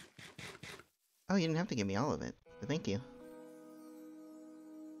 Oh, you didn't have to give me all of it, but thank you.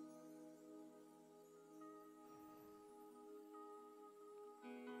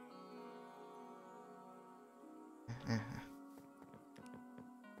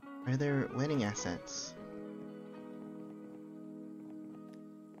 Are there wedding assets?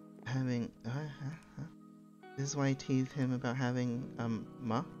 Having This is why I teased him about having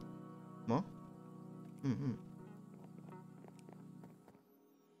Mo?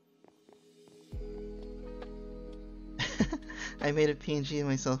 I made a PNG of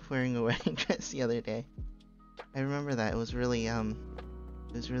myself wearing a wedding dress the other day. I remember that. It was really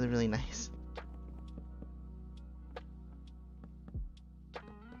really nice.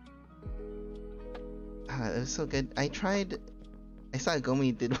 It was so good. I saw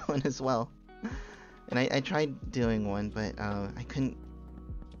Gomi did one as well. And I tried doing one, but I couldn't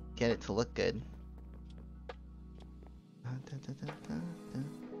get it to look good.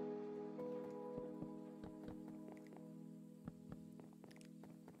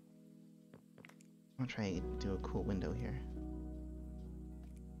 I'll try to do a cool window here.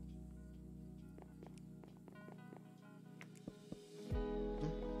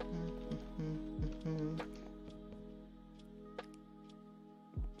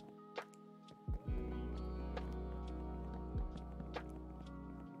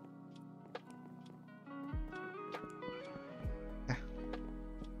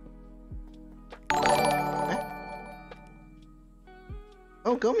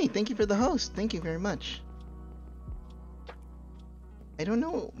 Oh, Gomi, thank you for the host. Thank you very much. I don't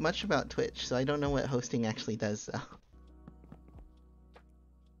know much about Twitch, so I don't know what hosting actually does, though.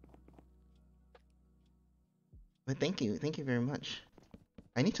 But thank you very much.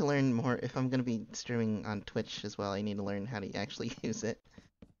 I need to learn more. If I'm gonna be streaming on Twitch as well, I need to learn how to actually use it.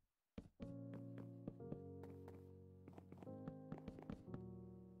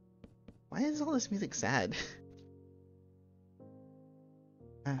 Why is all this music sad?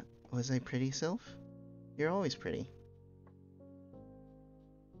 Was I pretty, Sylph? You're always pretty.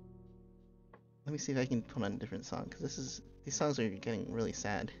 Let me see if I can put on a different song, because these songs are getting really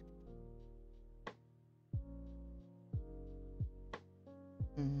sad.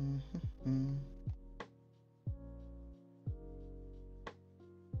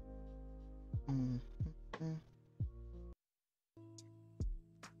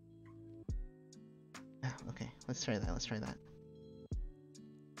 Okay, let's try that.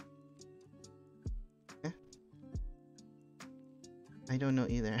 I don't know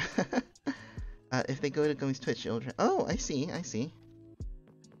either. If they go to Gomi's Twitch, it'll oh, I see.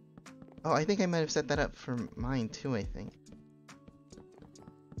 Oh, I think I might have set that up for mine too, I think.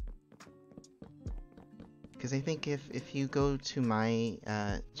 Because I think if you go to my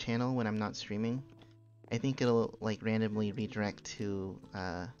channel when I'm not streaming, I think it'll like randomly redirect to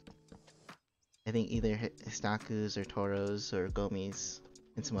I think either Histaku's or Toro's or Gomi's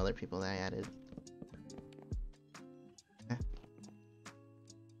and some other people that I added.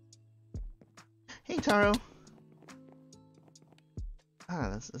 Hey Taro!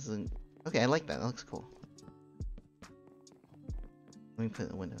 This is okay, I like that. That looks cool. Let me put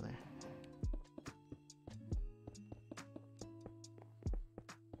the window there.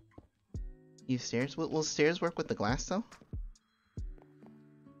 Use stairs? Will stairs work with the glass though?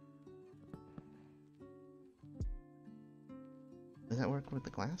 Does that work with the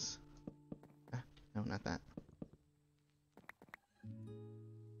glass? No, not that.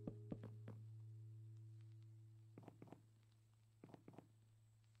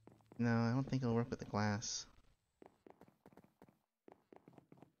 No, I don't think it'll work with the glass.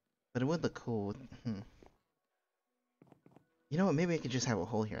 But it would look cool. You know what? Maybe I could just have a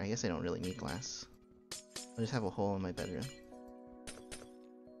hole here. I guess I don't really need glass. I'll just have a hole in my bedroom.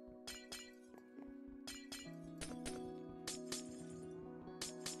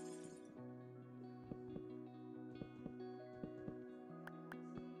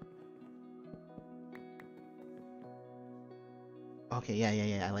 Okay,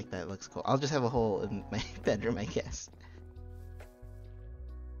 yeah, I like that. It looks cool. I'll just have a hole in my bedroom, I guess.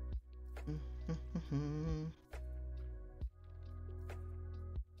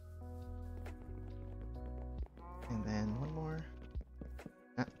 And then one more.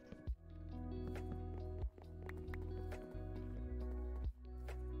 Ah.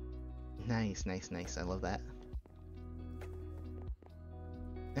 Nice, nice, nice. I love that.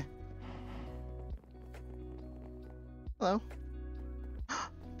 Eh. Hello.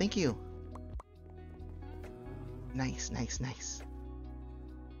 Thank you. Nice, nice, nice.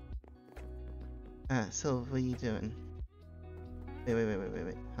 So what are you doing?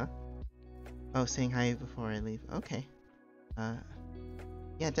 Wait. Huh? Oh, saying hi before I leave. Okay. Yeah,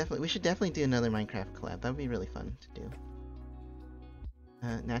 definitely. We should definitely do another Minecraft collab. That would be really fun to do.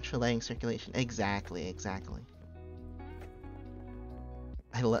 Natural lighting circulation. Exactly.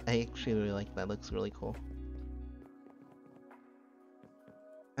 I actually really like that. Looks really cool.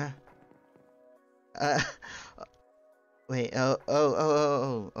 Wait. Oh.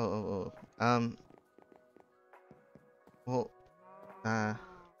 Well. How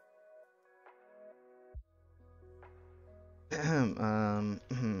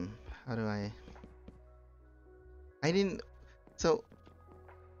do I didn't. So.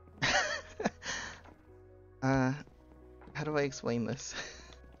 How do I explain this?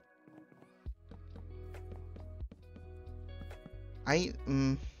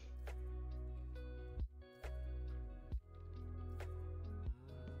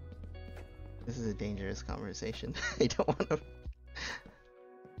 This is a dangerous conversation. I don't want to.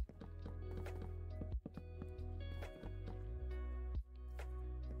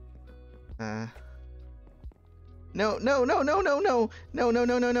 No.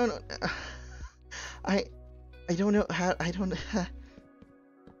 I don't know how.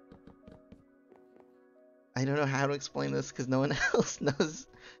 I don't know how to explain this because no one else knows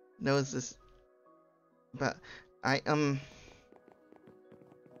this. But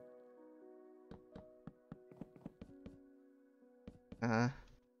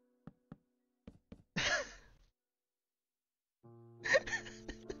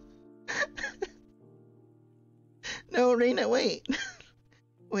No, Reina, wait.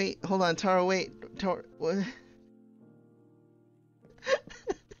 Wait, hold on, Taro, wait. Taro, what?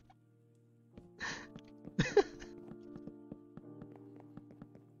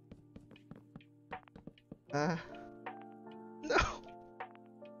 No.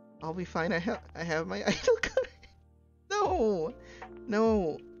 I'll be fine. I have my idol card.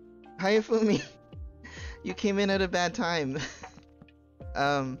 No. Hayafumi, you came in at a bad time.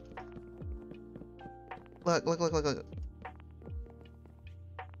 Look.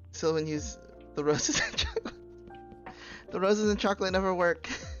 Silvan used the roses and chocolate. The roses and chocolate never work.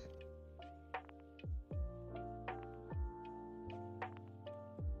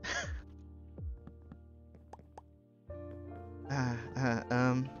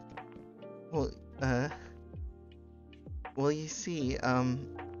 Well, you see,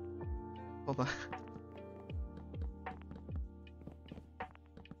 hold on.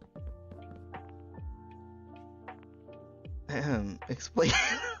 Explain.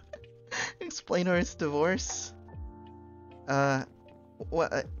 Explain Explainor's divorce.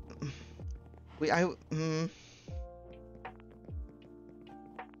 What?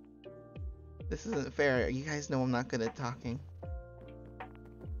 This isn't fair. You guys know I'm not good at talking.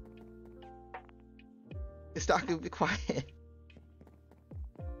 Istaku, be quiet.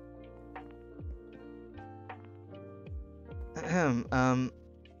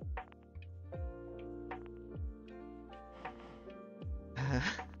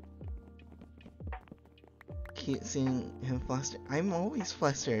 Keep seeing him flustered. I'm always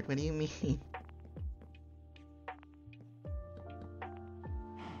flustered. What do you mean?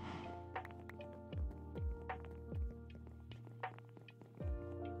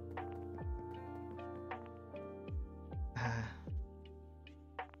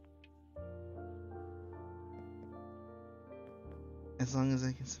 As long as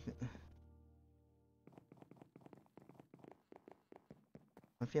I can submit.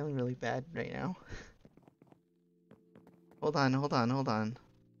 I'm feeling really bad right now. Hold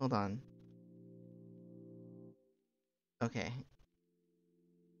on. Okay.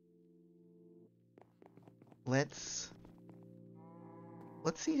 Let's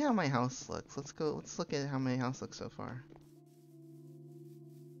Let's see how my house looks. Let's look at how my house looks so far.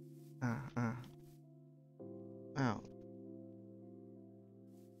 Wow.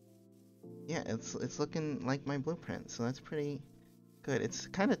 Yeah, it's looking like my blueprint, so that's pretty good. It's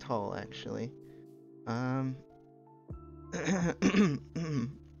kind of tall, actually. Yeah.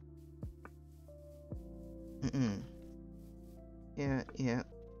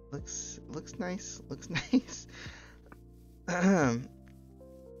 Looks nice. Looks nice. A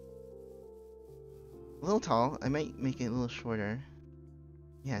little tall. I might make it a little shorter.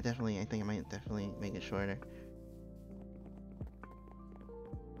 Yeah, definitely. I think I might definitely make it shorter.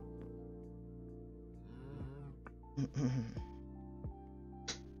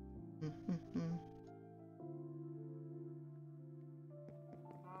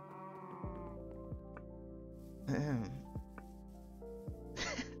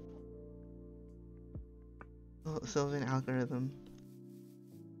 Silvan algorithm.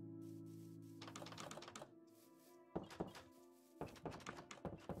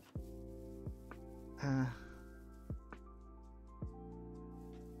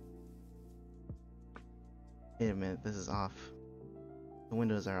 Wait a minute, this is off. The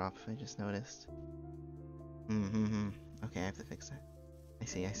windows are off, I just noticed. Okay, I have to fix that. I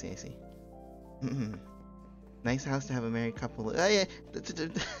see. Nice house to have a married couple. Oh yeah!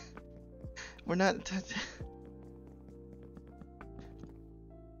 We're not...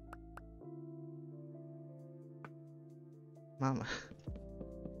 Mama.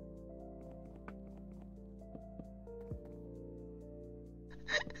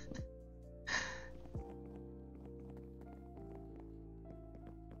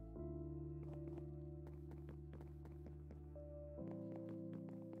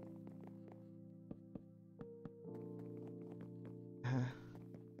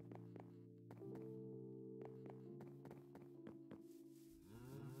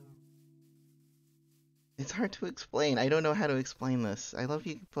 It's hard to explain. I don't know how to explain this. I love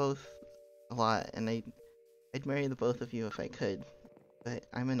you both a lot, and I'd marry the both of you if I could. But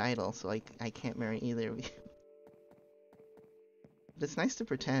I'm an idol, so I can't marry either of you. But it's nice to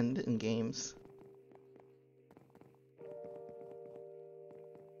pretend in games.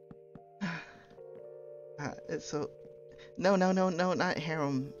 It's so... No, not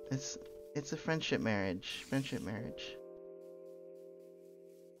harem. It's a friendship marriage. Friendship marriage.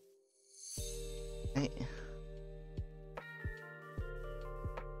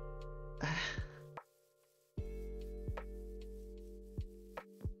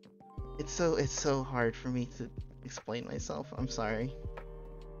 It's so hard for me to explain myself. I'm sorry.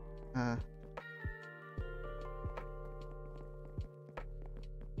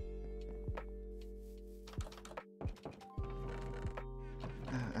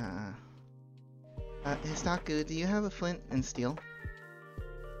 Histaku, do you have a flint and steel?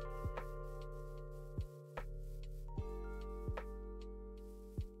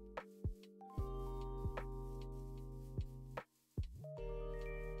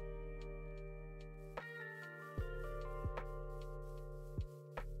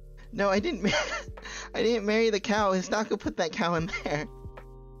 No, I didn't I didn't marry the cow. Histaku put that cow in there.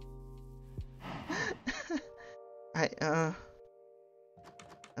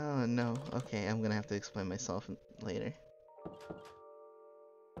 Oh no. Okay, I'm gonna have to explain myself later.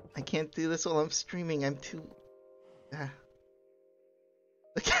 I can't do this while I'm streaming. I'm too... The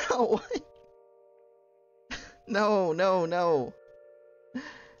cow, what? No. No.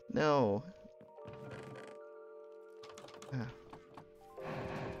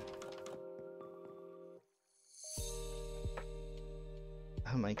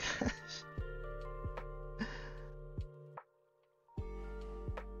 Oh my gosh.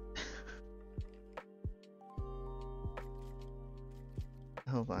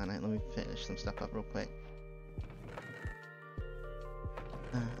 Hold on, let me finish some stuff up real quick.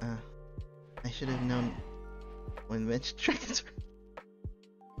 I should have known when Mitch triggers.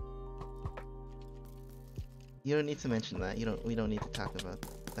 You don't need to mention that. We don't need to talk about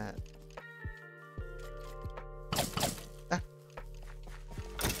that.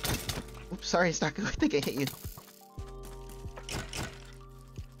 Oops, sorry, Staku. I think I hit you.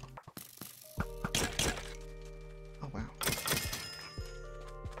 Oh wow.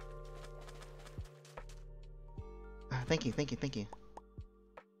 Thank you.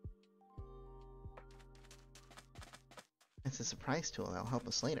 It's a surprise tool that'll help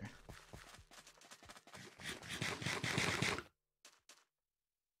us later.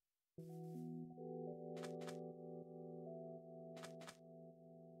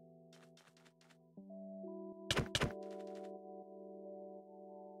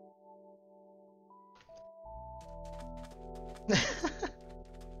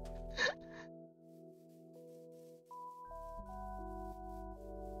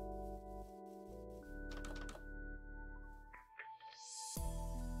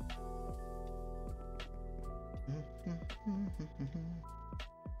 Wait,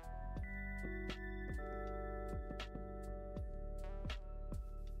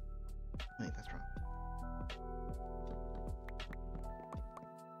 that's wrong.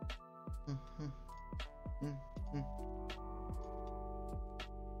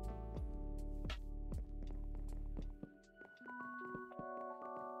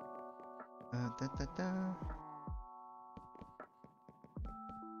 Da da da.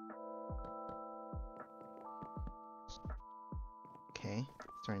 Okay,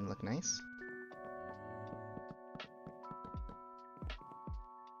 starting to look nice.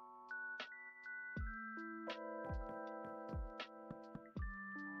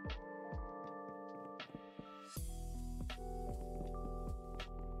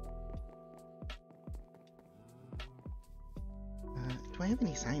 Do I have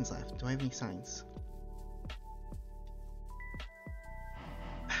any signs left? Do I have any signs?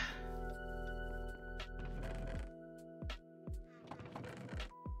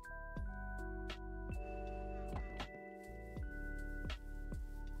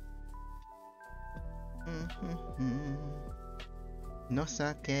 No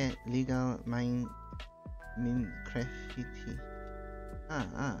sake legal min graffiti.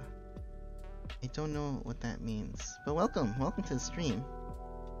 I don't know what that means. But welcome to the stream.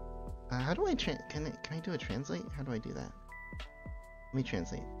 How do I can I do a translate? How do I do that? Let me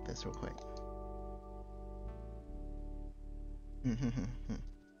translate this real quick.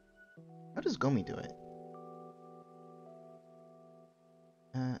 How does Gomi do it?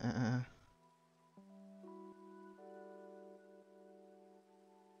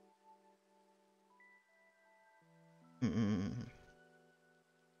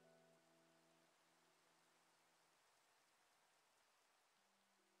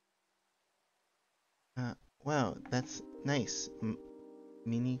 Wow, that's nice.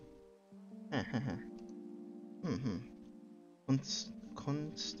 Mini.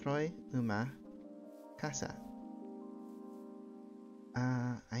 Construy uma casa.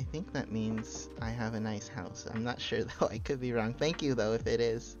 I think that means I have a nice house. I'm not sure though, I could be wrong. Thank you though if it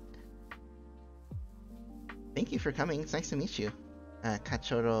is. Thank you for coming, it's nice to meet you.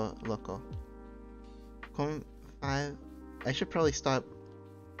 Cachorro loco. Con 5. I should probably stop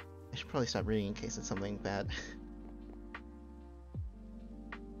reading in case it's something bad.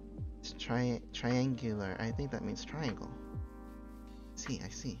 It's triangular. I think that means triangle. I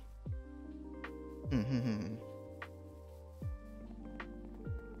see.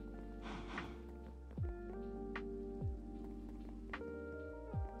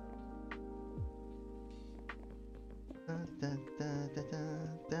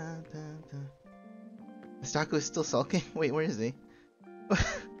 Staku is still sulking? Wait, where is he?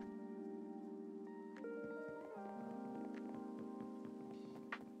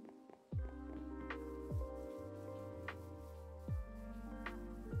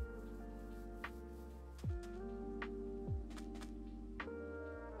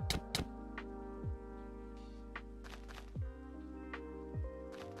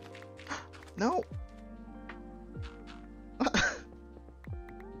 No!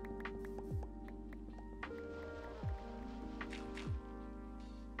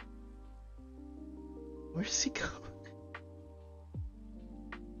 Where does he go?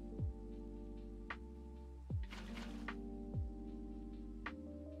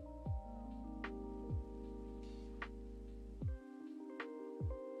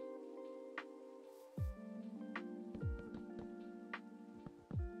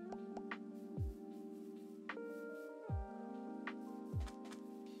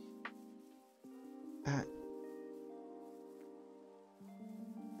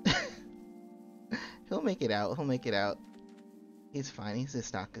 He'll make it out. He'll make it out. He's fine. He's a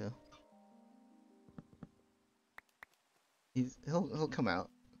Staku. He'll come out.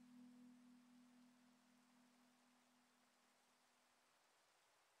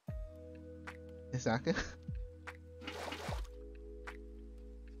 Isaka?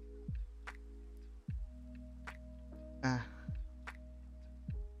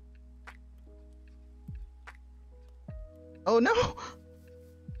 Oh no!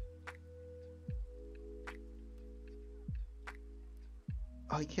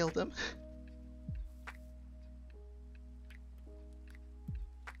 Oh, he killed him.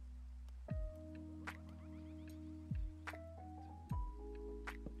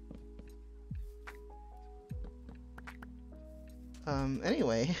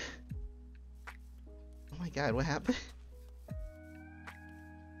 Anyway. Oh my god, what happened?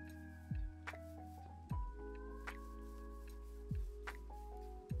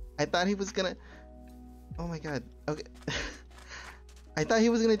 I thought he was gonna... Oh my god, okay. I thought he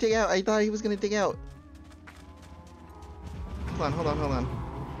was gonna dig out. hold on.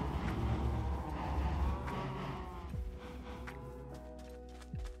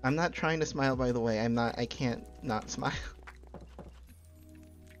 I'm not trying to smile, by the way. I can't not smile.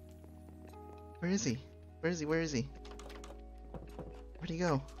 Where is he? Where is he? Where is he? Where'd he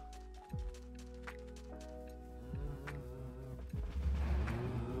go?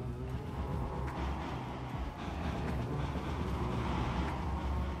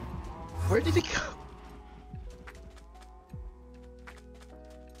 Where did he go?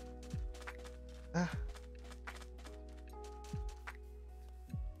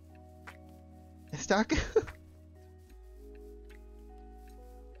 Stuck?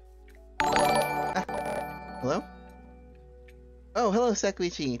 Hello? Oh, hello,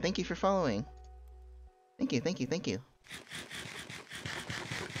 Sekuichi. Thank you for following. Thank you, thank you, thank you.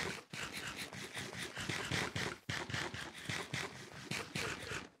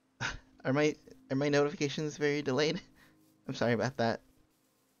 Are my notifications very delayed? I'm sorry about that.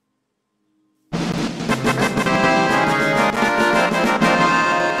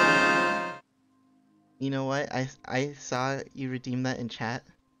 You know what? I saw you redeem that in chat,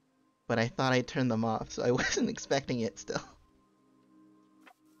 but I thought I turned them off, so I wasn't expecting it still.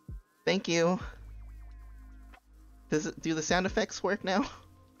 Thank you. Do the sound effects work now?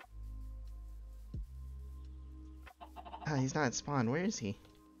 Ah, he's not at spawn. Where is he?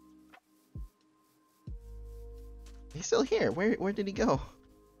 He's still here. Where did he go?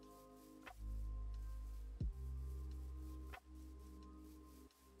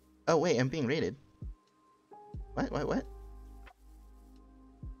 Oh wait, I'm being raided. What?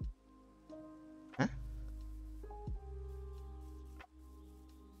 Huh?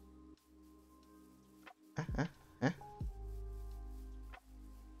 Huh?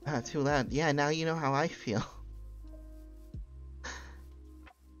 Ah, too loud. Yeah, now you know how I feel.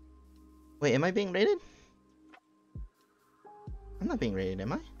 Wait, am I being raided? I'm not being raided,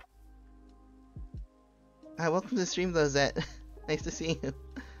 am I? Ah, welcome to the stream though, Zet. Nice to see you.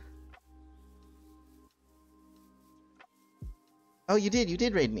 Oh, you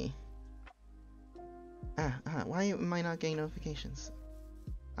did raid me. Why am I not getting notifications?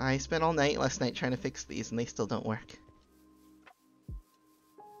 I spent all night last night trying to fix these and they still don't work.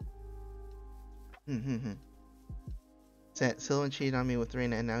 Silvan cheated on me with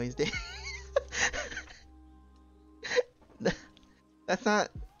Reina and now he's dead. That's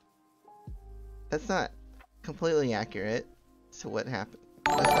not completely accurate to what happened.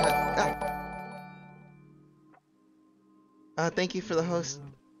 Thank you for the host,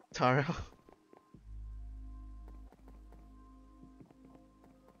 Taro.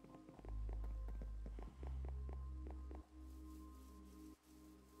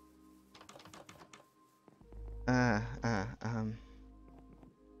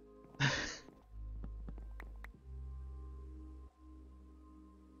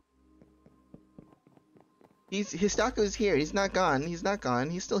 Histako's here. He's not gone. He's not gone.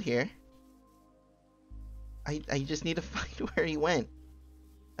 He's still here. I just need to find where he went.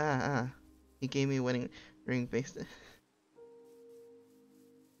 He gave me a wedding ring based.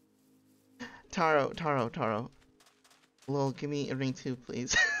 Taro. Lol, give me a ring too,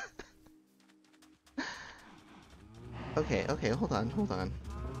 please. Okay, hold on.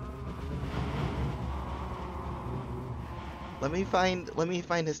 Let me find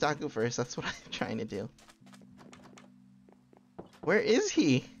Histako first. That's what I'm trying to do. Where is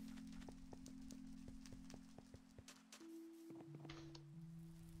he?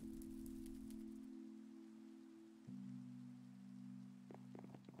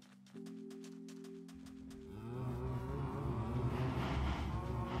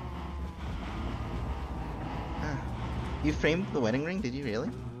 You framed the wedding ring? Did you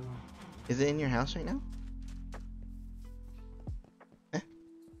really? Is it in your house right now?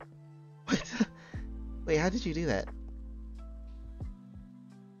 What? Wait, how did you do that?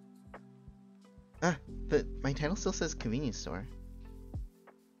 My title still says convenience store.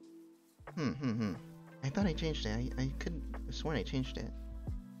 I thought I changed it. I could have sworn I changed it.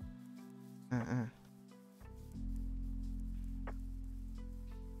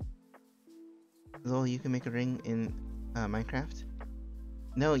 Zol, you can make a ring in Minecraft?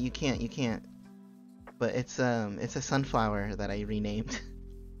 No, you can't. But it's a sunflower that I renamed.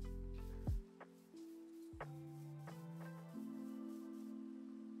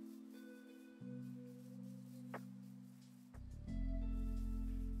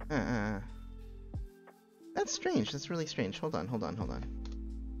 That's strange. That's really strange. Hold on.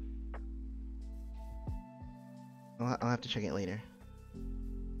 I'll have to check it later.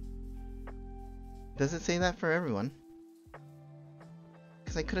 Does it say that for everyone?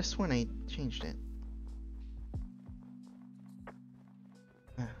 Because I could have sworn I changed it.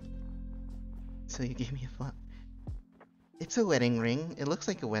 So you gave me a flower. It's a wedding ring. It looks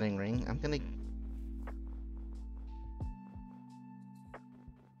like a wedding ring. I'm gonna...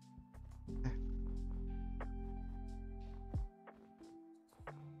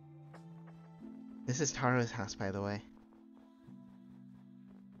 This is Taro's house, by the way.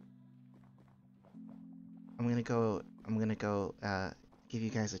 I'm gonna go give you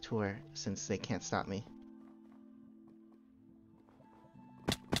guys a tour since they can't stop me.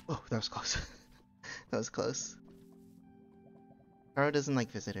 Oh, that was close. That was close. Taro doesn't like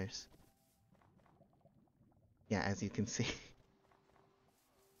visitors. Yeah, as you can see.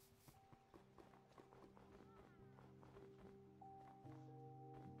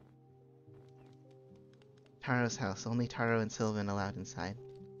 Taro's house. Only Taro and Silvan allowed inside.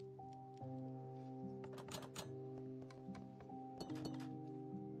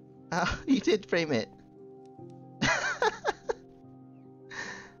 Oh, you did frame it.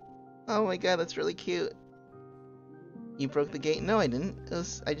 Oh my god, that's really cute. You broke the gate? No, I didn't.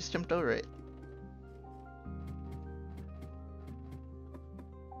 I just jumped over it.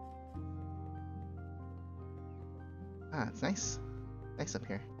 Ah, it's nice. Nice up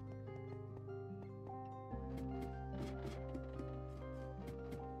here.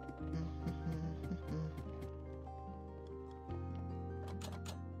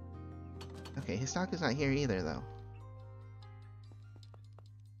 Okay, Hisaku's not here either, though.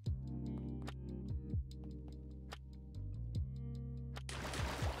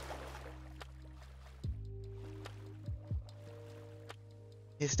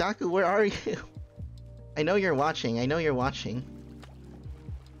 Hisaku, where are you? I know you're watching. I know you're watching.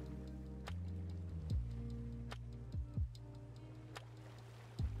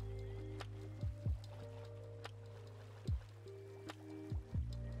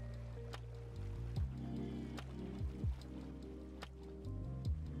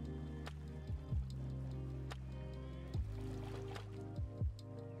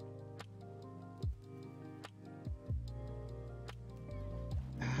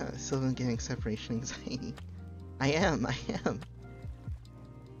 Silvan getting separation anxiety. I am.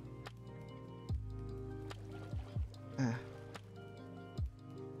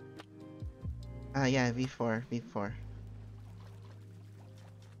 Yeah, V4.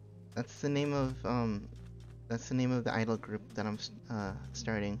 That's the name of the idol group that I'm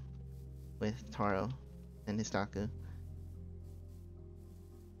starting with Taro and Hisaku.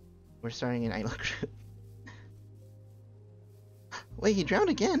 We're starting an idol group. Wait, he drowned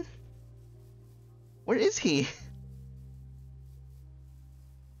again? Where is he?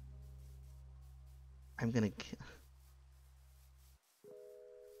 I'm gonna kill...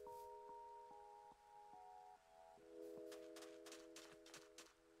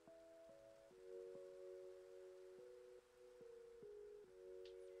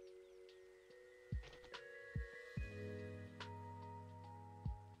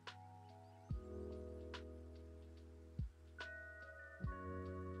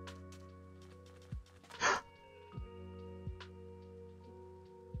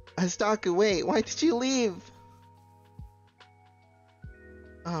 Hisaku, wait, why did you leave?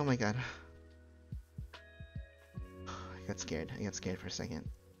 Oh my god. I got scared for a second.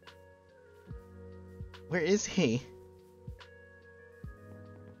 Where is he?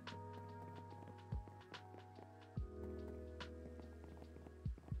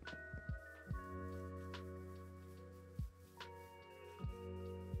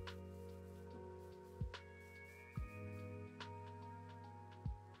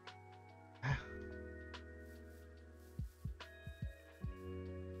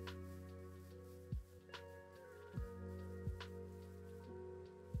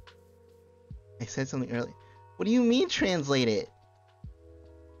 I said something earlier. What do you mean translate it?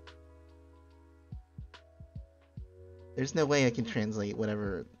 There's no way I can translate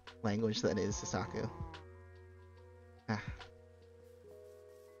whatever language that is, Hisaku. Ah.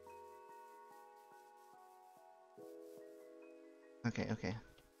 Okay.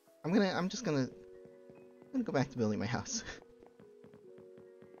 I'm just gonna go back to building my house.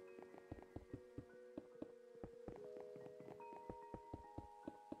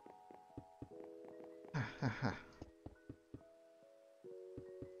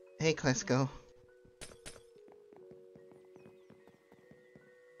 Hey, Klesko.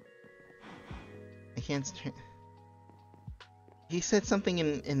 I can't. He said something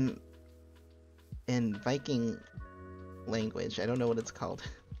in Viking language. I don't know what it's called.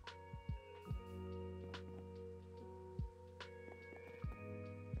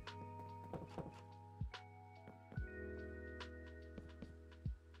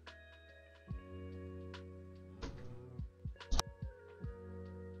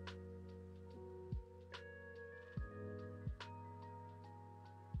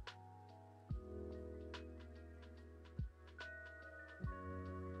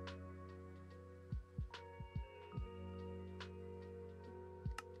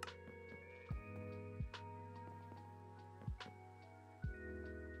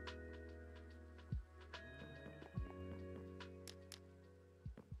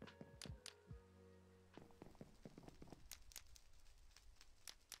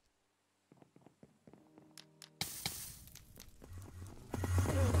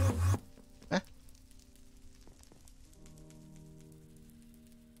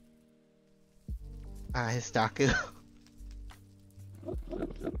 Histaku.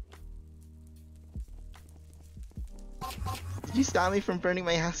 Did you stop me from burning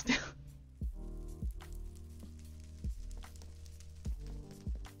my house down?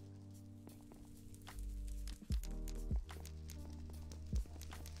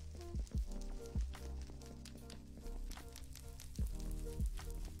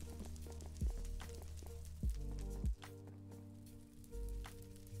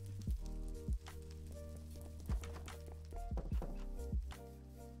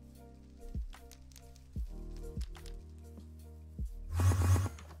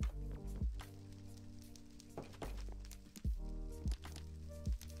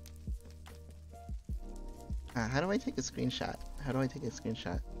 How do I take a screenshot? How do I take a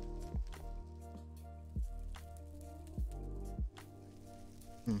screenshot?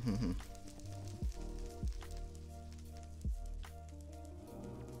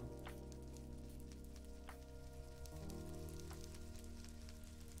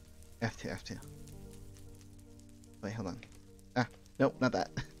 F2, F2. Wait, hold on. Ah, nope, not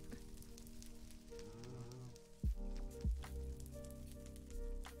that.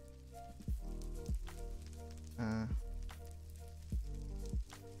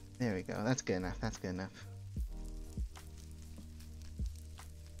 There we go. That's good enough. That's good enough.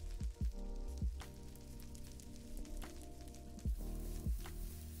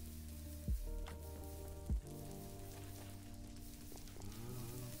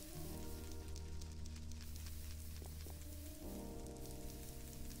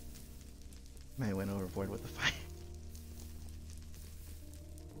 I went overboard with the fire.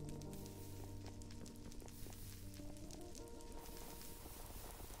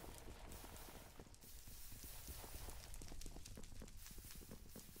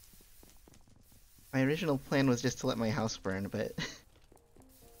 My original plan was just to let my house burn, but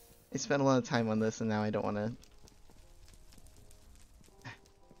I spent a lot of time on this and now I don't want to.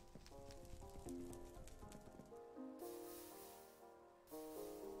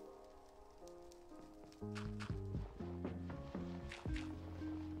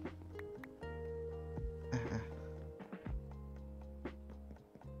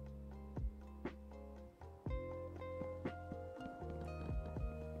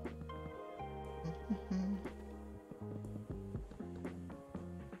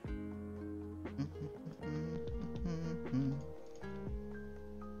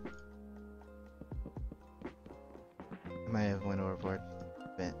 I might have went overboard a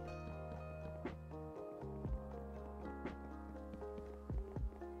bit.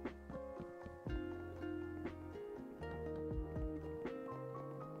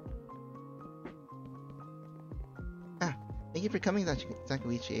 Thank you for coming,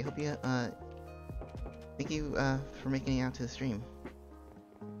 Zakuichi. I hope you, thank you, for making it out to the stream.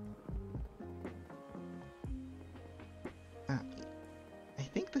 I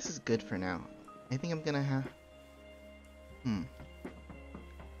think this is good for now. I think I'm gonna have...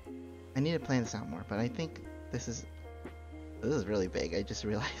 I need to plan this out more, but I think this is really big. I just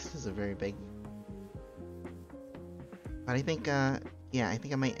realized this is a very big... But I think, yeah, I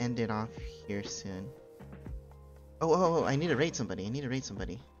think I might end it off here soon. Oh, I need to raid somebody. I need to raid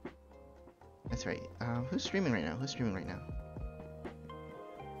somebody. That's right. Who's streaming right now? Who's streaming right now?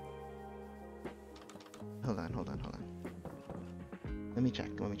 Hold on. Let me check.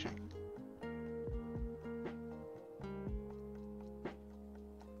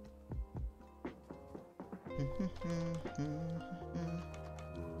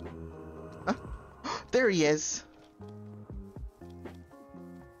 There he is!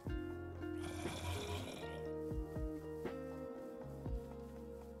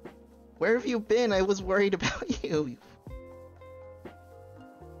 Where have you been? I was worried about you.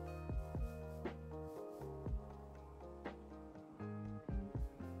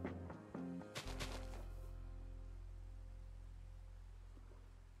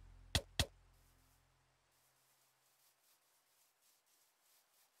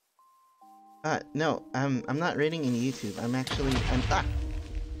 No, I'm not raiding in YouTube. I'm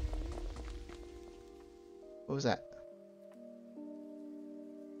what was that?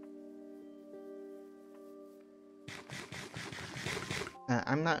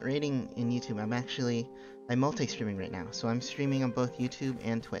 I'm not raiding in YouTube. I'm multi-streaming right now. So I'm streaming on both YouTube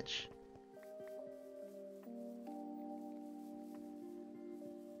and Twitch.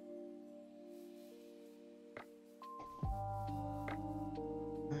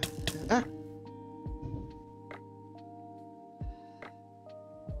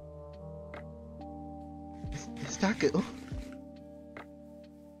 Staku.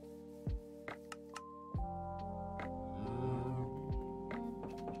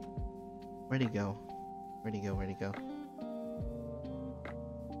 Where'd he go? Where'd he go? Where'd he go?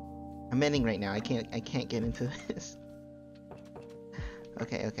 I'm ending right now. I can't get into this.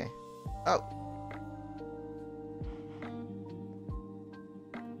 Okay, okay. Oh!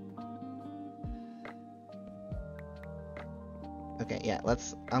 Okay, yeah,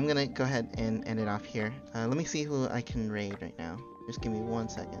 I'm gonna go ahead and end it off here. Let me see who I can raid right now. Just give me 1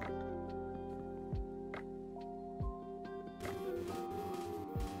 second.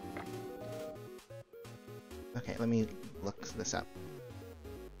 Okay, let me look this up.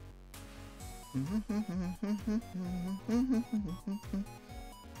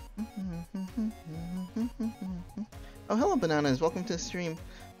 Oh, hello, Bananas. Welcome to the stream.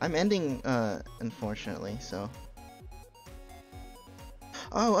 I'm ending, unfortunately, so...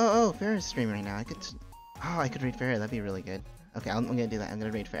 Oh, Farrah's streaming right now. I could raid Farrah. That'd be really good. Okay, I'm gonna do that. I'm gonna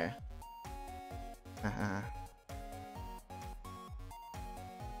raid Farrah.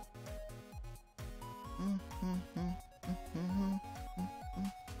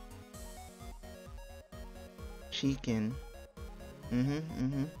 Chicken.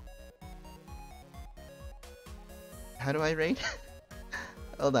 How do I raid?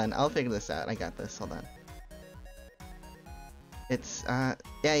 Hold on, I'll figure this out. I got this. Hold on. It's,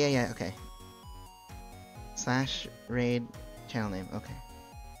 yeah, okay. / raid channel name, okay.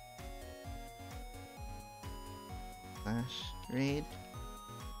 / raid.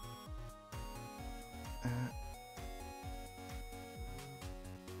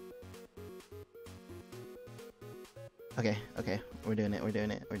 Okay, we're doing it.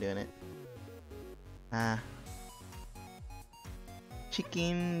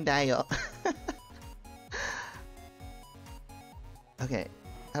 Chicken dial. Okay,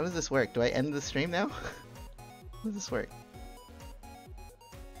 how does this work? Do I end the stream now? How does this work?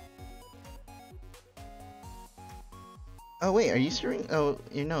 Oh wait, are you streaming? Oh,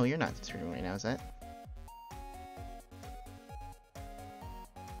 no, you're not streaming right now, is that?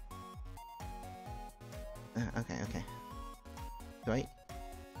 Okay.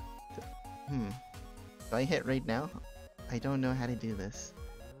 Do I hit raid now? I don't know how to do this.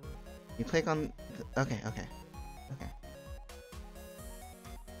 You click on... Okay.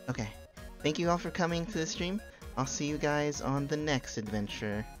 Thank you all for coming to the stream. I'll see you guys on the next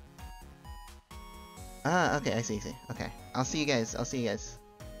adventure. Okay, I see. Okay, I'll see you guys. Oh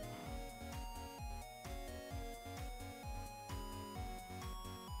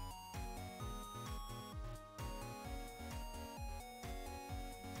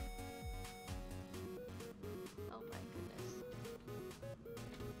my goodness.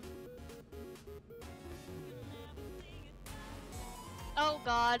 Oh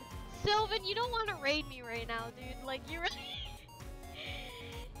god. Silvan, you don't want to raid me right now, dude. Like, you really...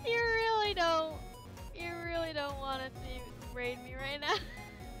 You really don't want to raid me right now.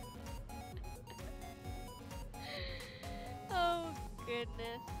 Oh,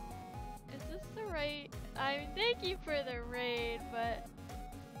 goodness. Is this the right... I mean, thank you for the raid, but...